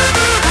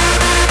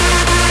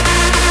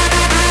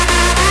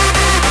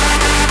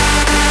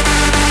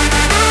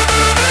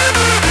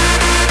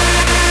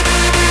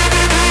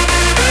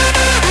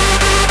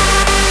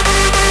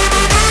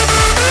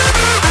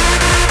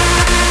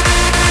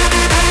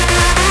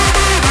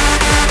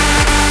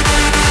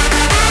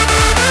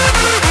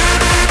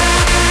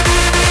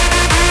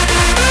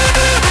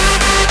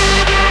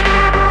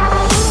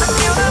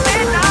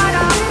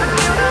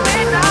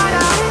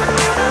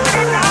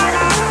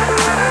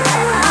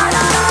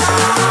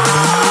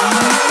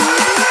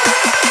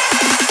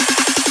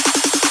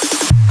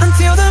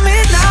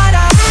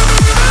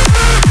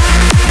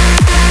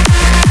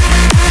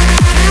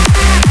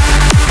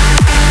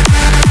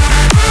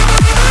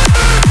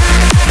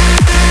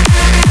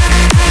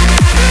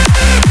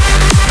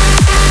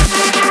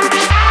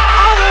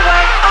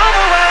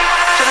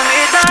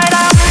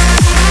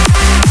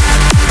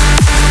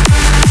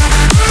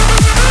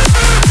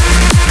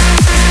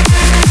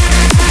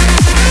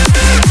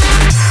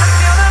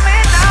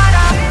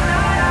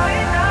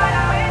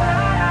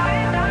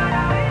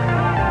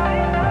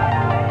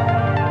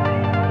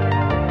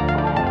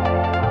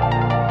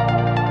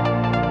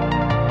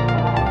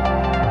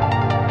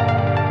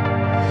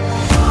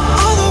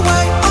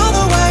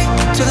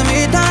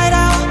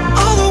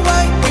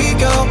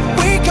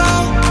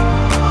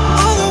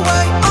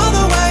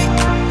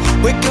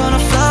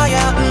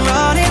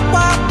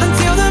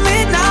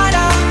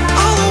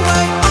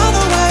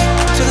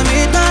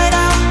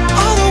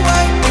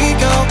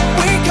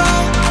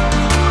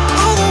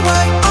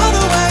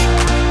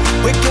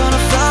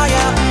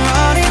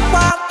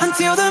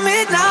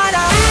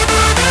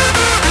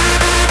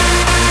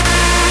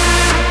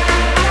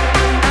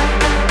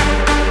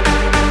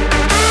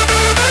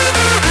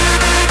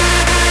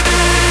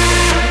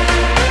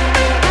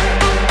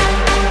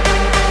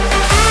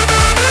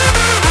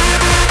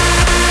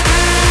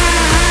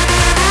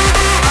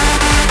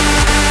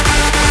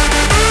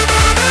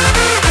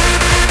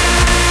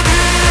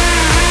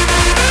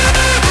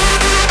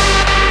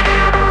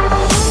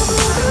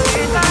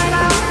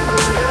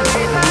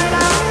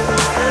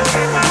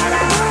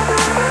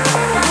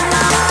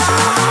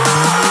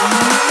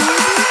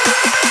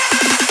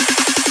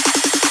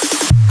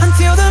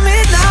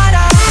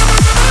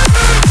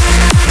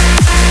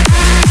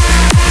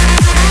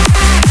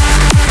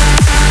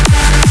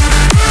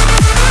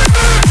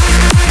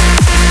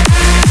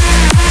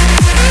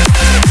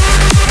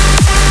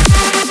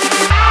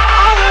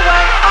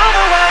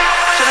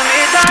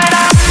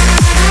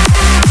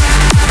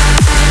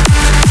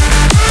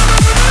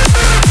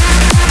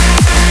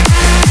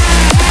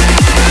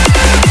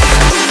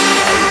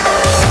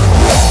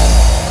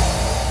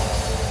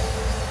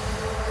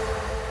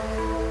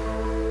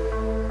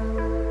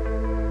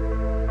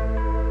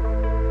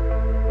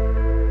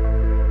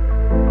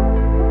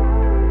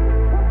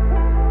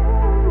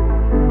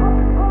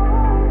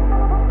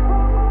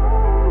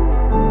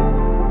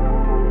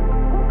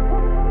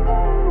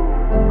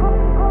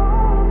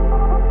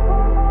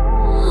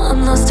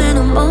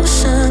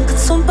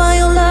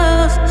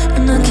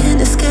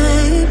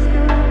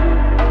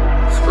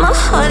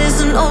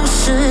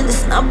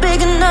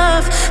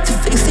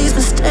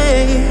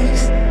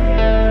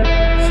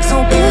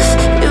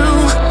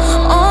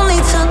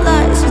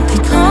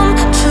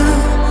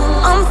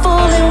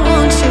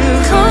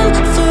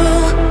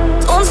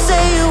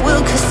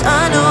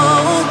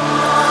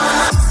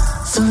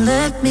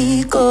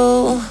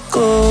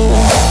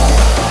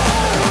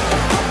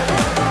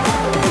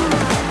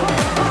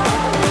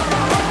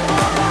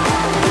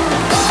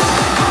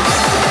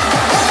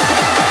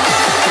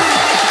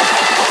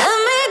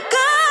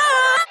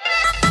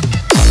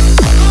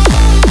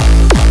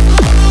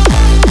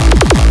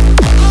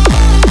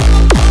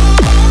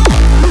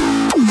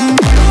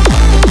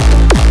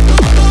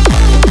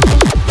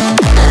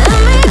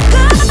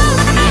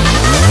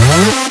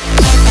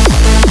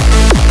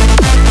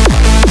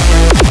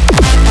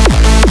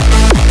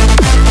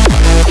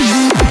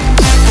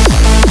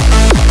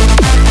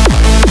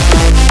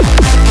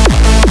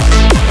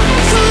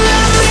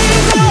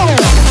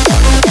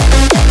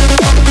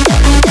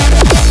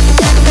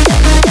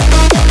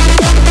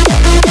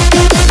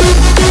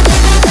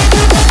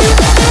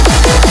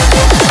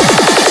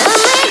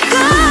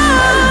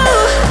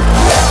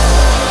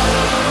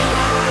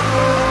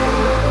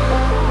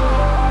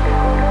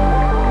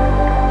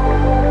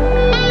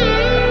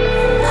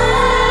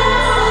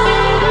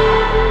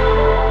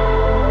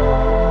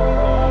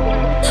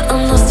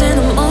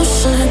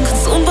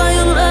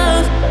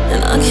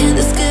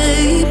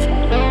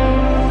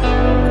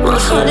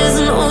 heart is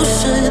an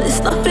ocean,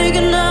 it's not big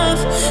enough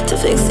to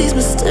fix these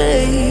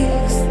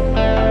mistakes.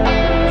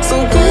 So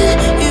when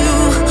you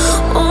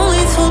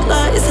only told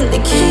lies and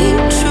they came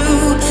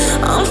true,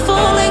 I'm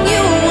falling,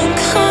 you won't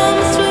come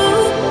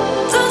through.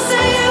 Don't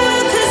say you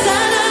will, 'cause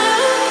I know.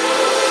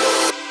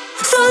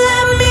 So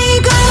let me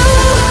go,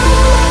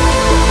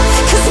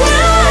 'cause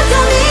now I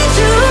don't need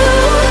you.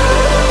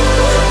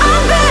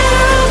 I'm better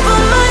off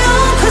on my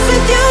own, 'cause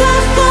with you I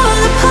fall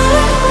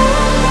apart.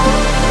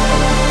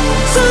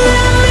 So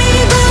let me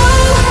go,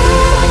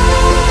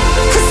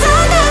 'cause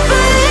I'll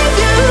never leave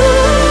you.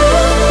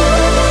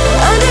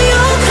 Under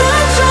your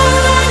control,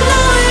 I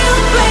know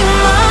you'll break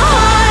my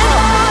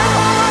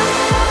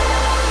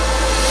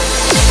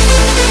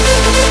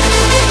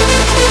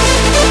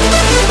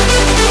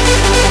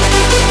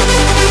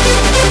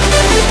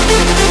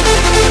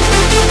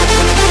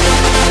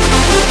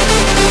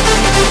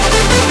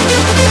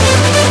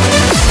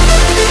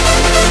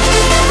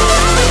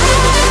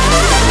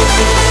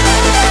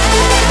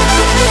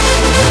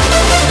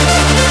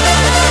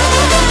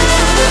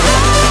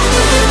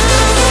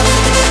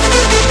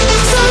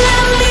So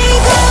let me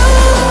go,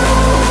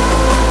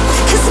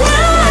 'cause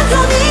now I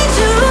don't need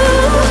you.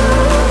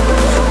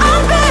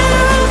 I'm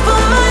better off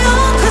on my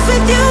own, 'cause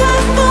with you I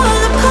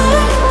fall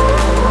apart.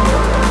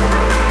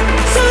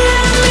 So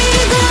let me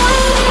go,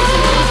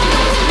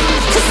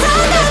 'cause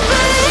I'll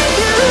never leave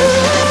you.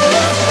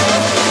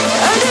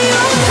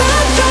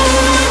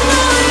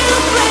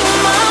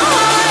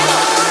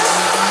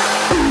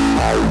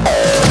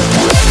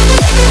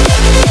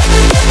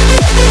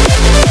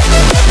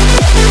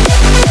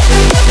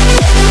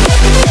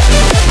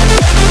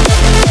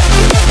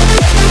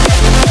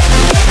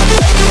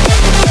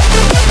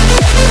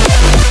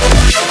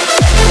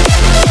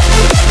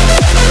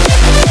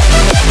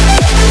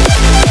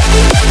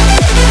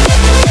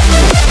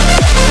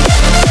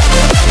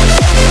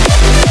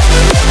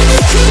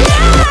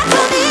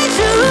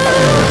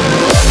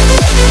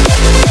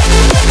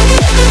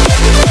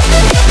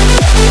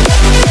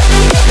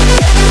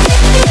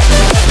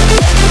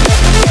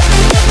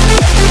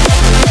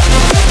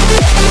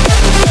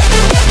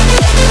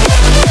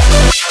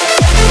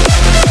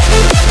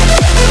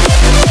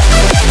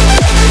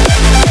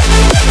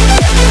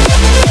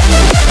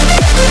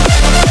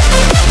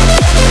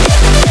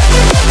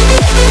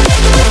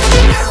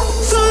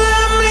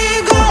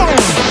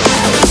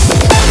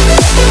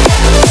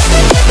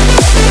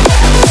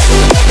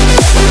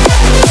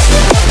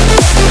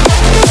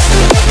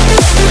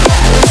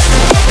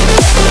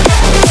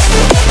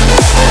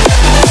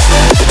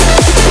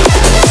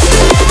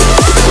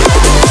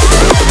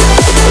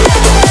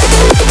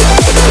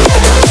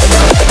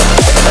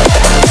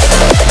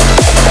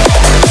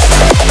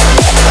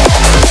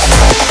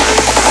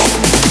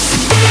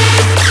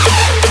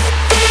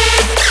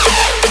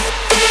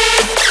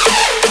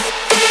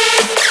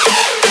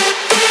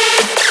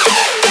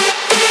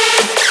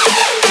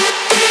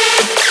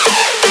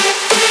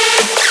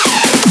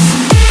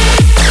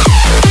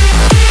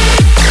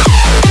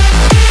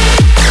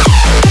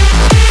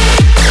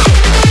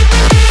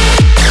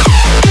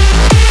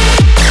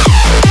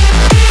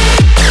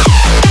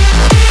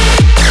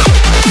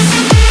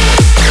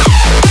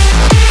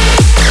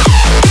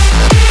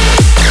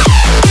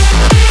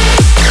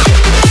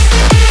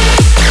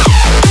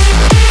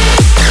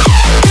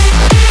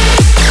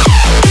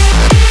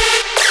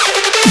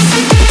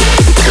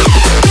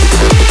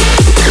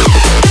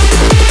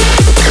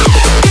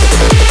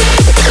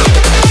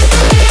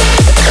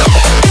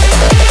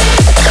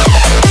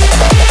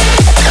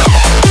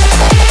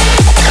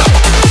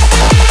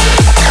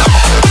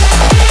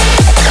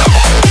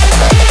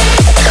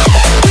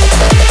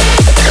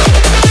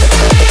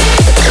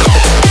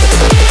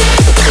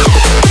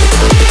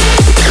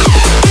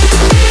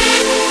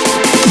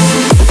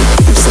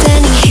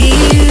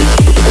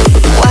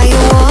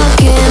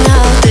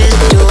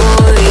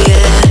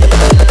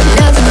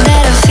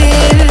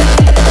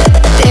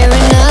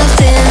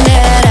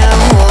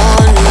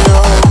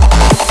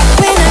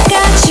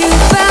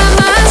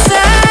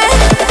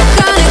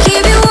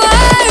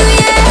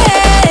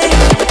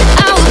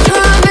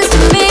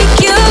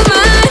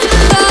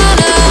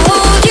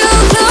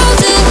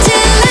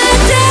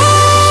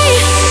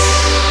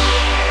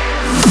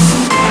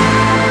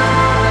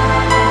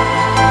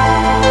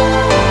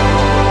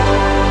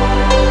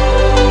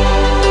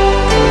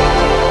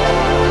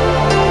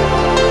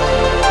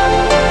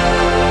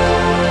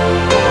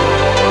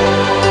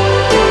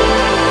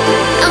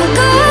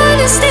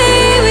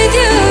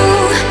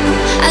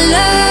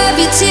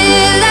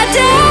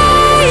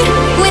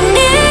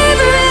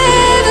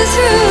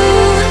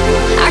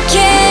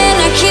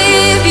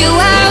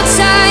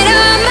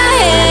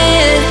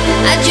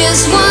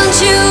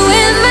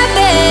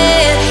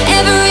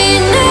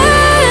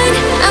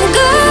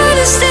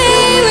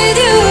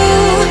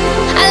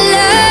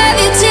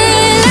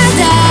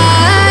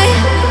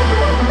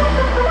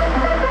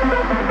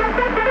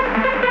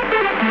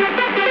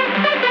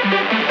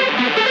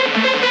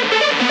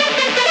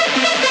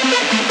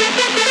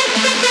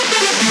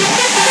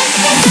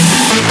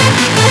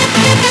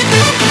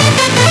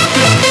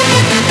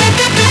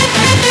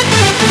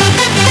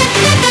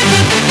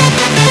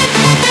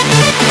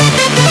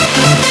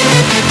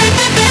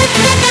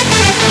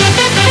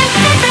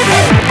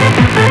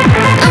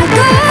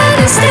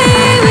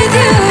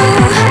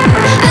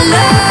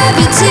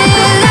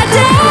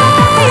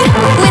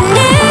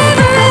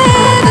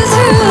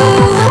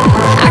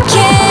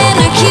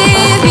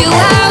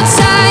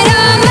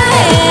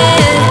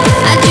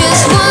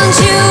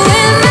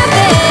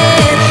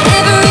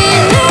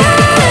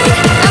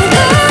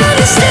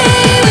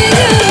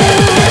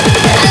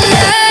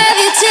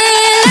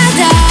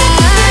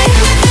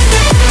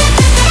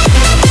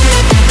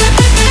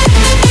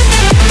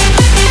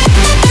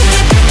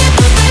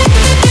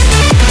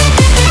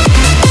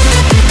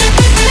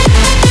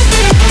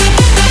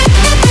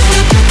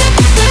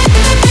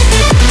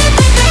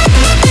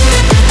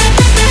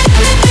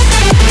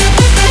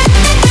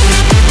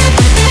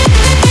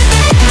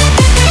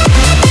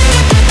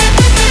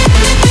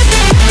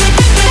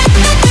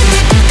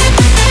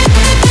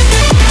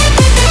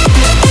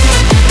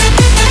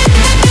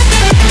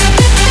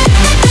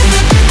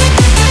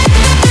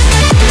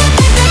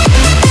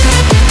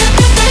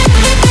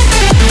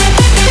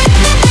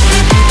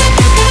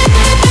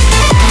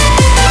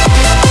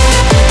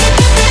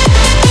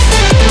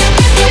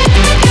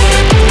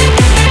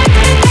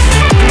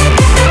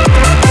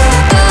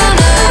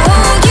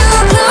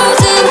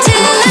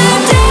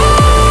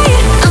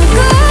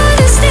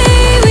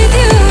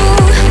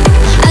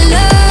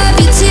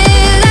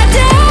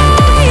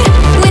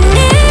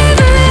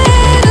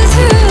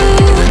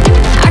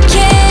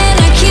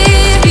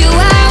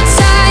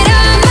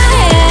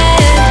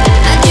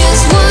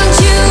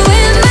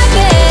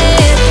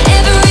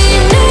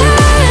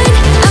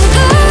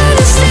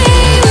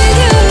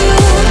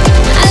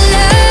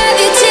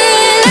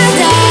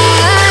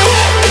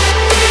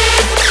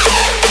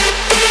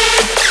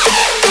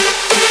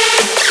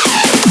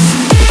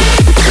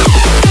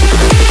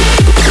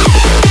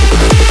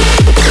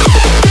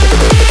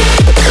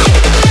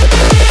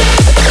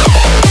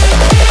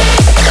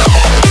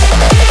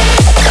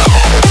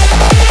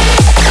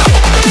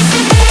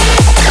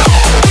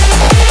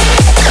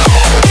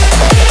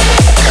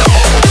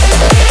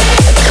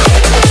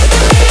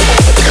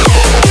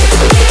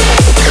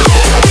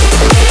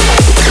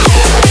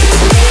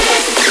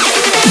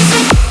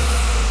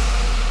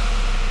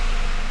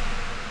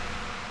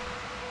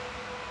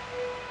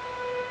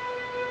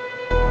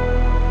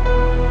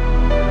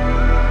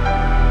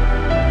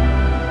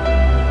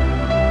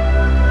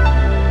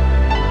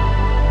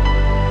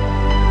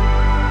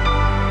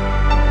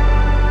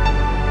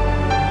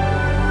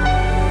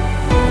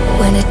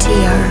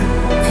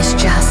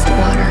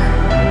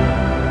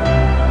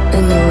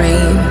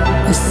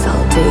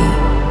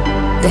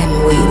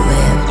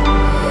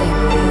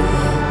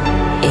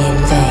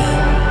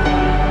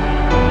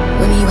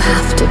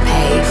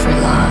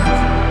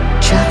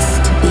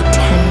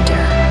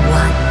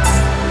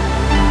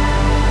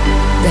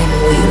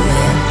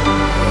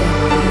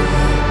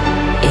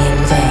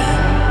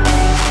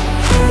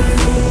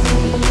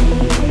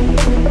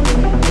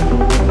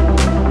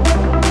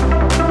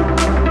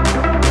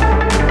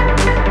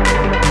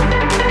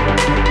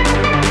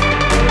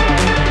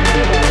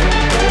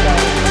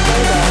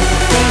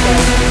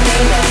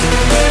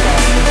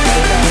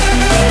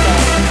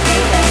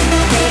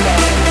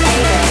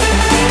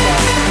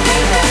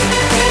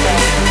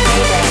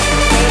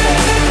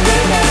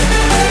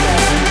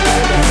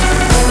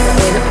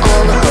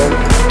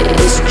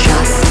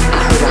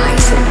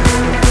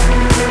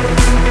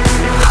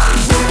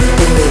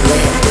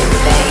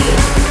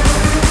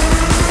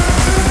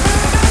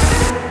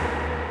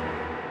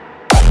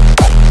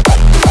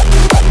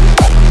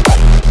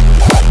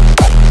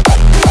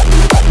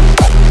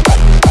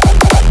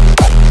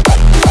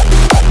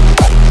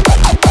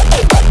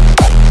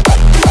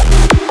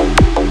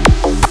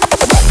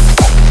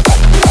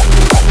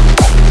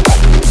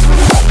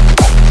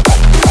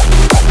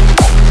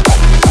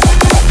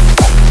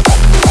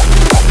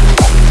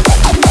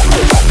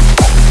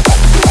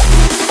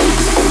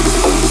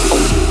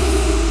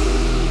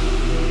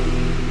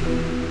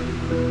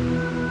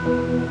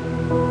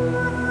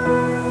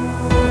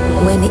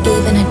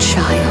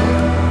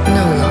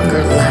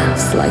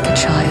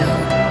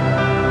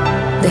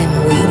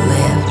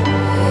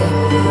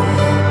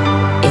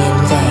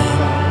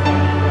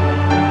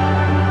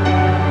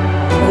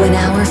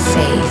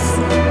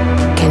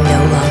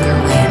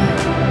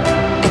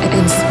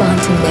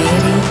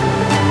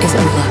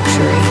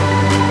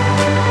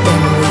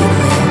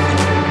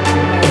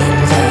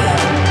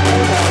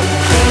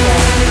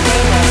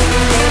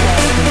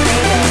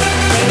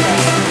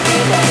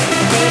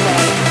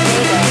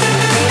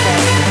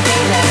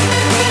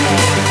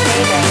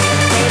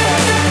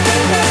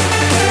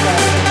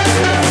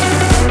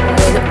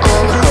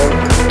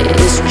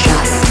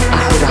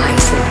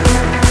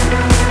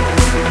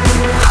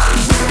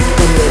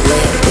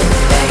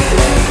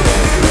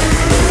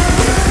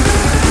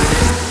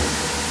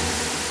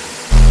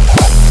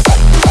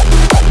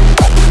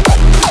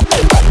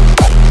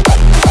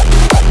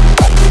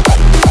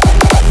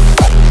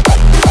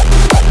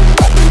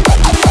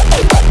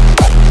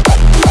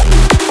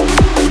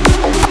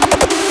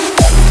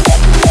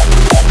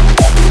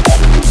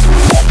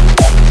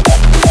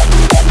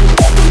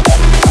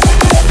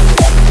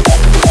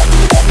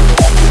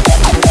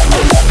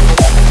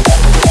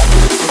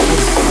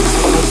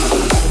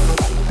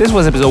 This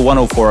was episode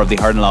 104 of the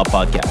Hard and Loud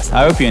podcast.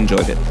 I hope you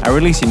enjoyed it. I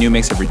release a new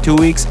mix every 2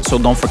 weeks, so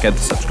don't forget to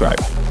subscribe.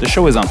 The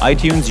show is on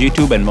iTunes,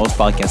 YouTube, and most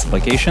podcast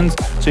applications,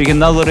 so you can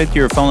download it to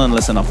your phone and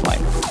listen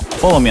offline.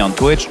 Follow me on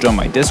Twitch, join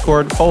my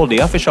Discord, follow the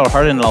official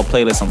Hard and Loud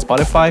playlist on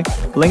Spotify.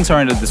 Links are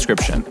in the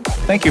description.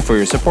 Thank you for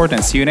your support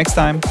and see you next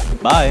time.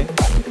 Bye!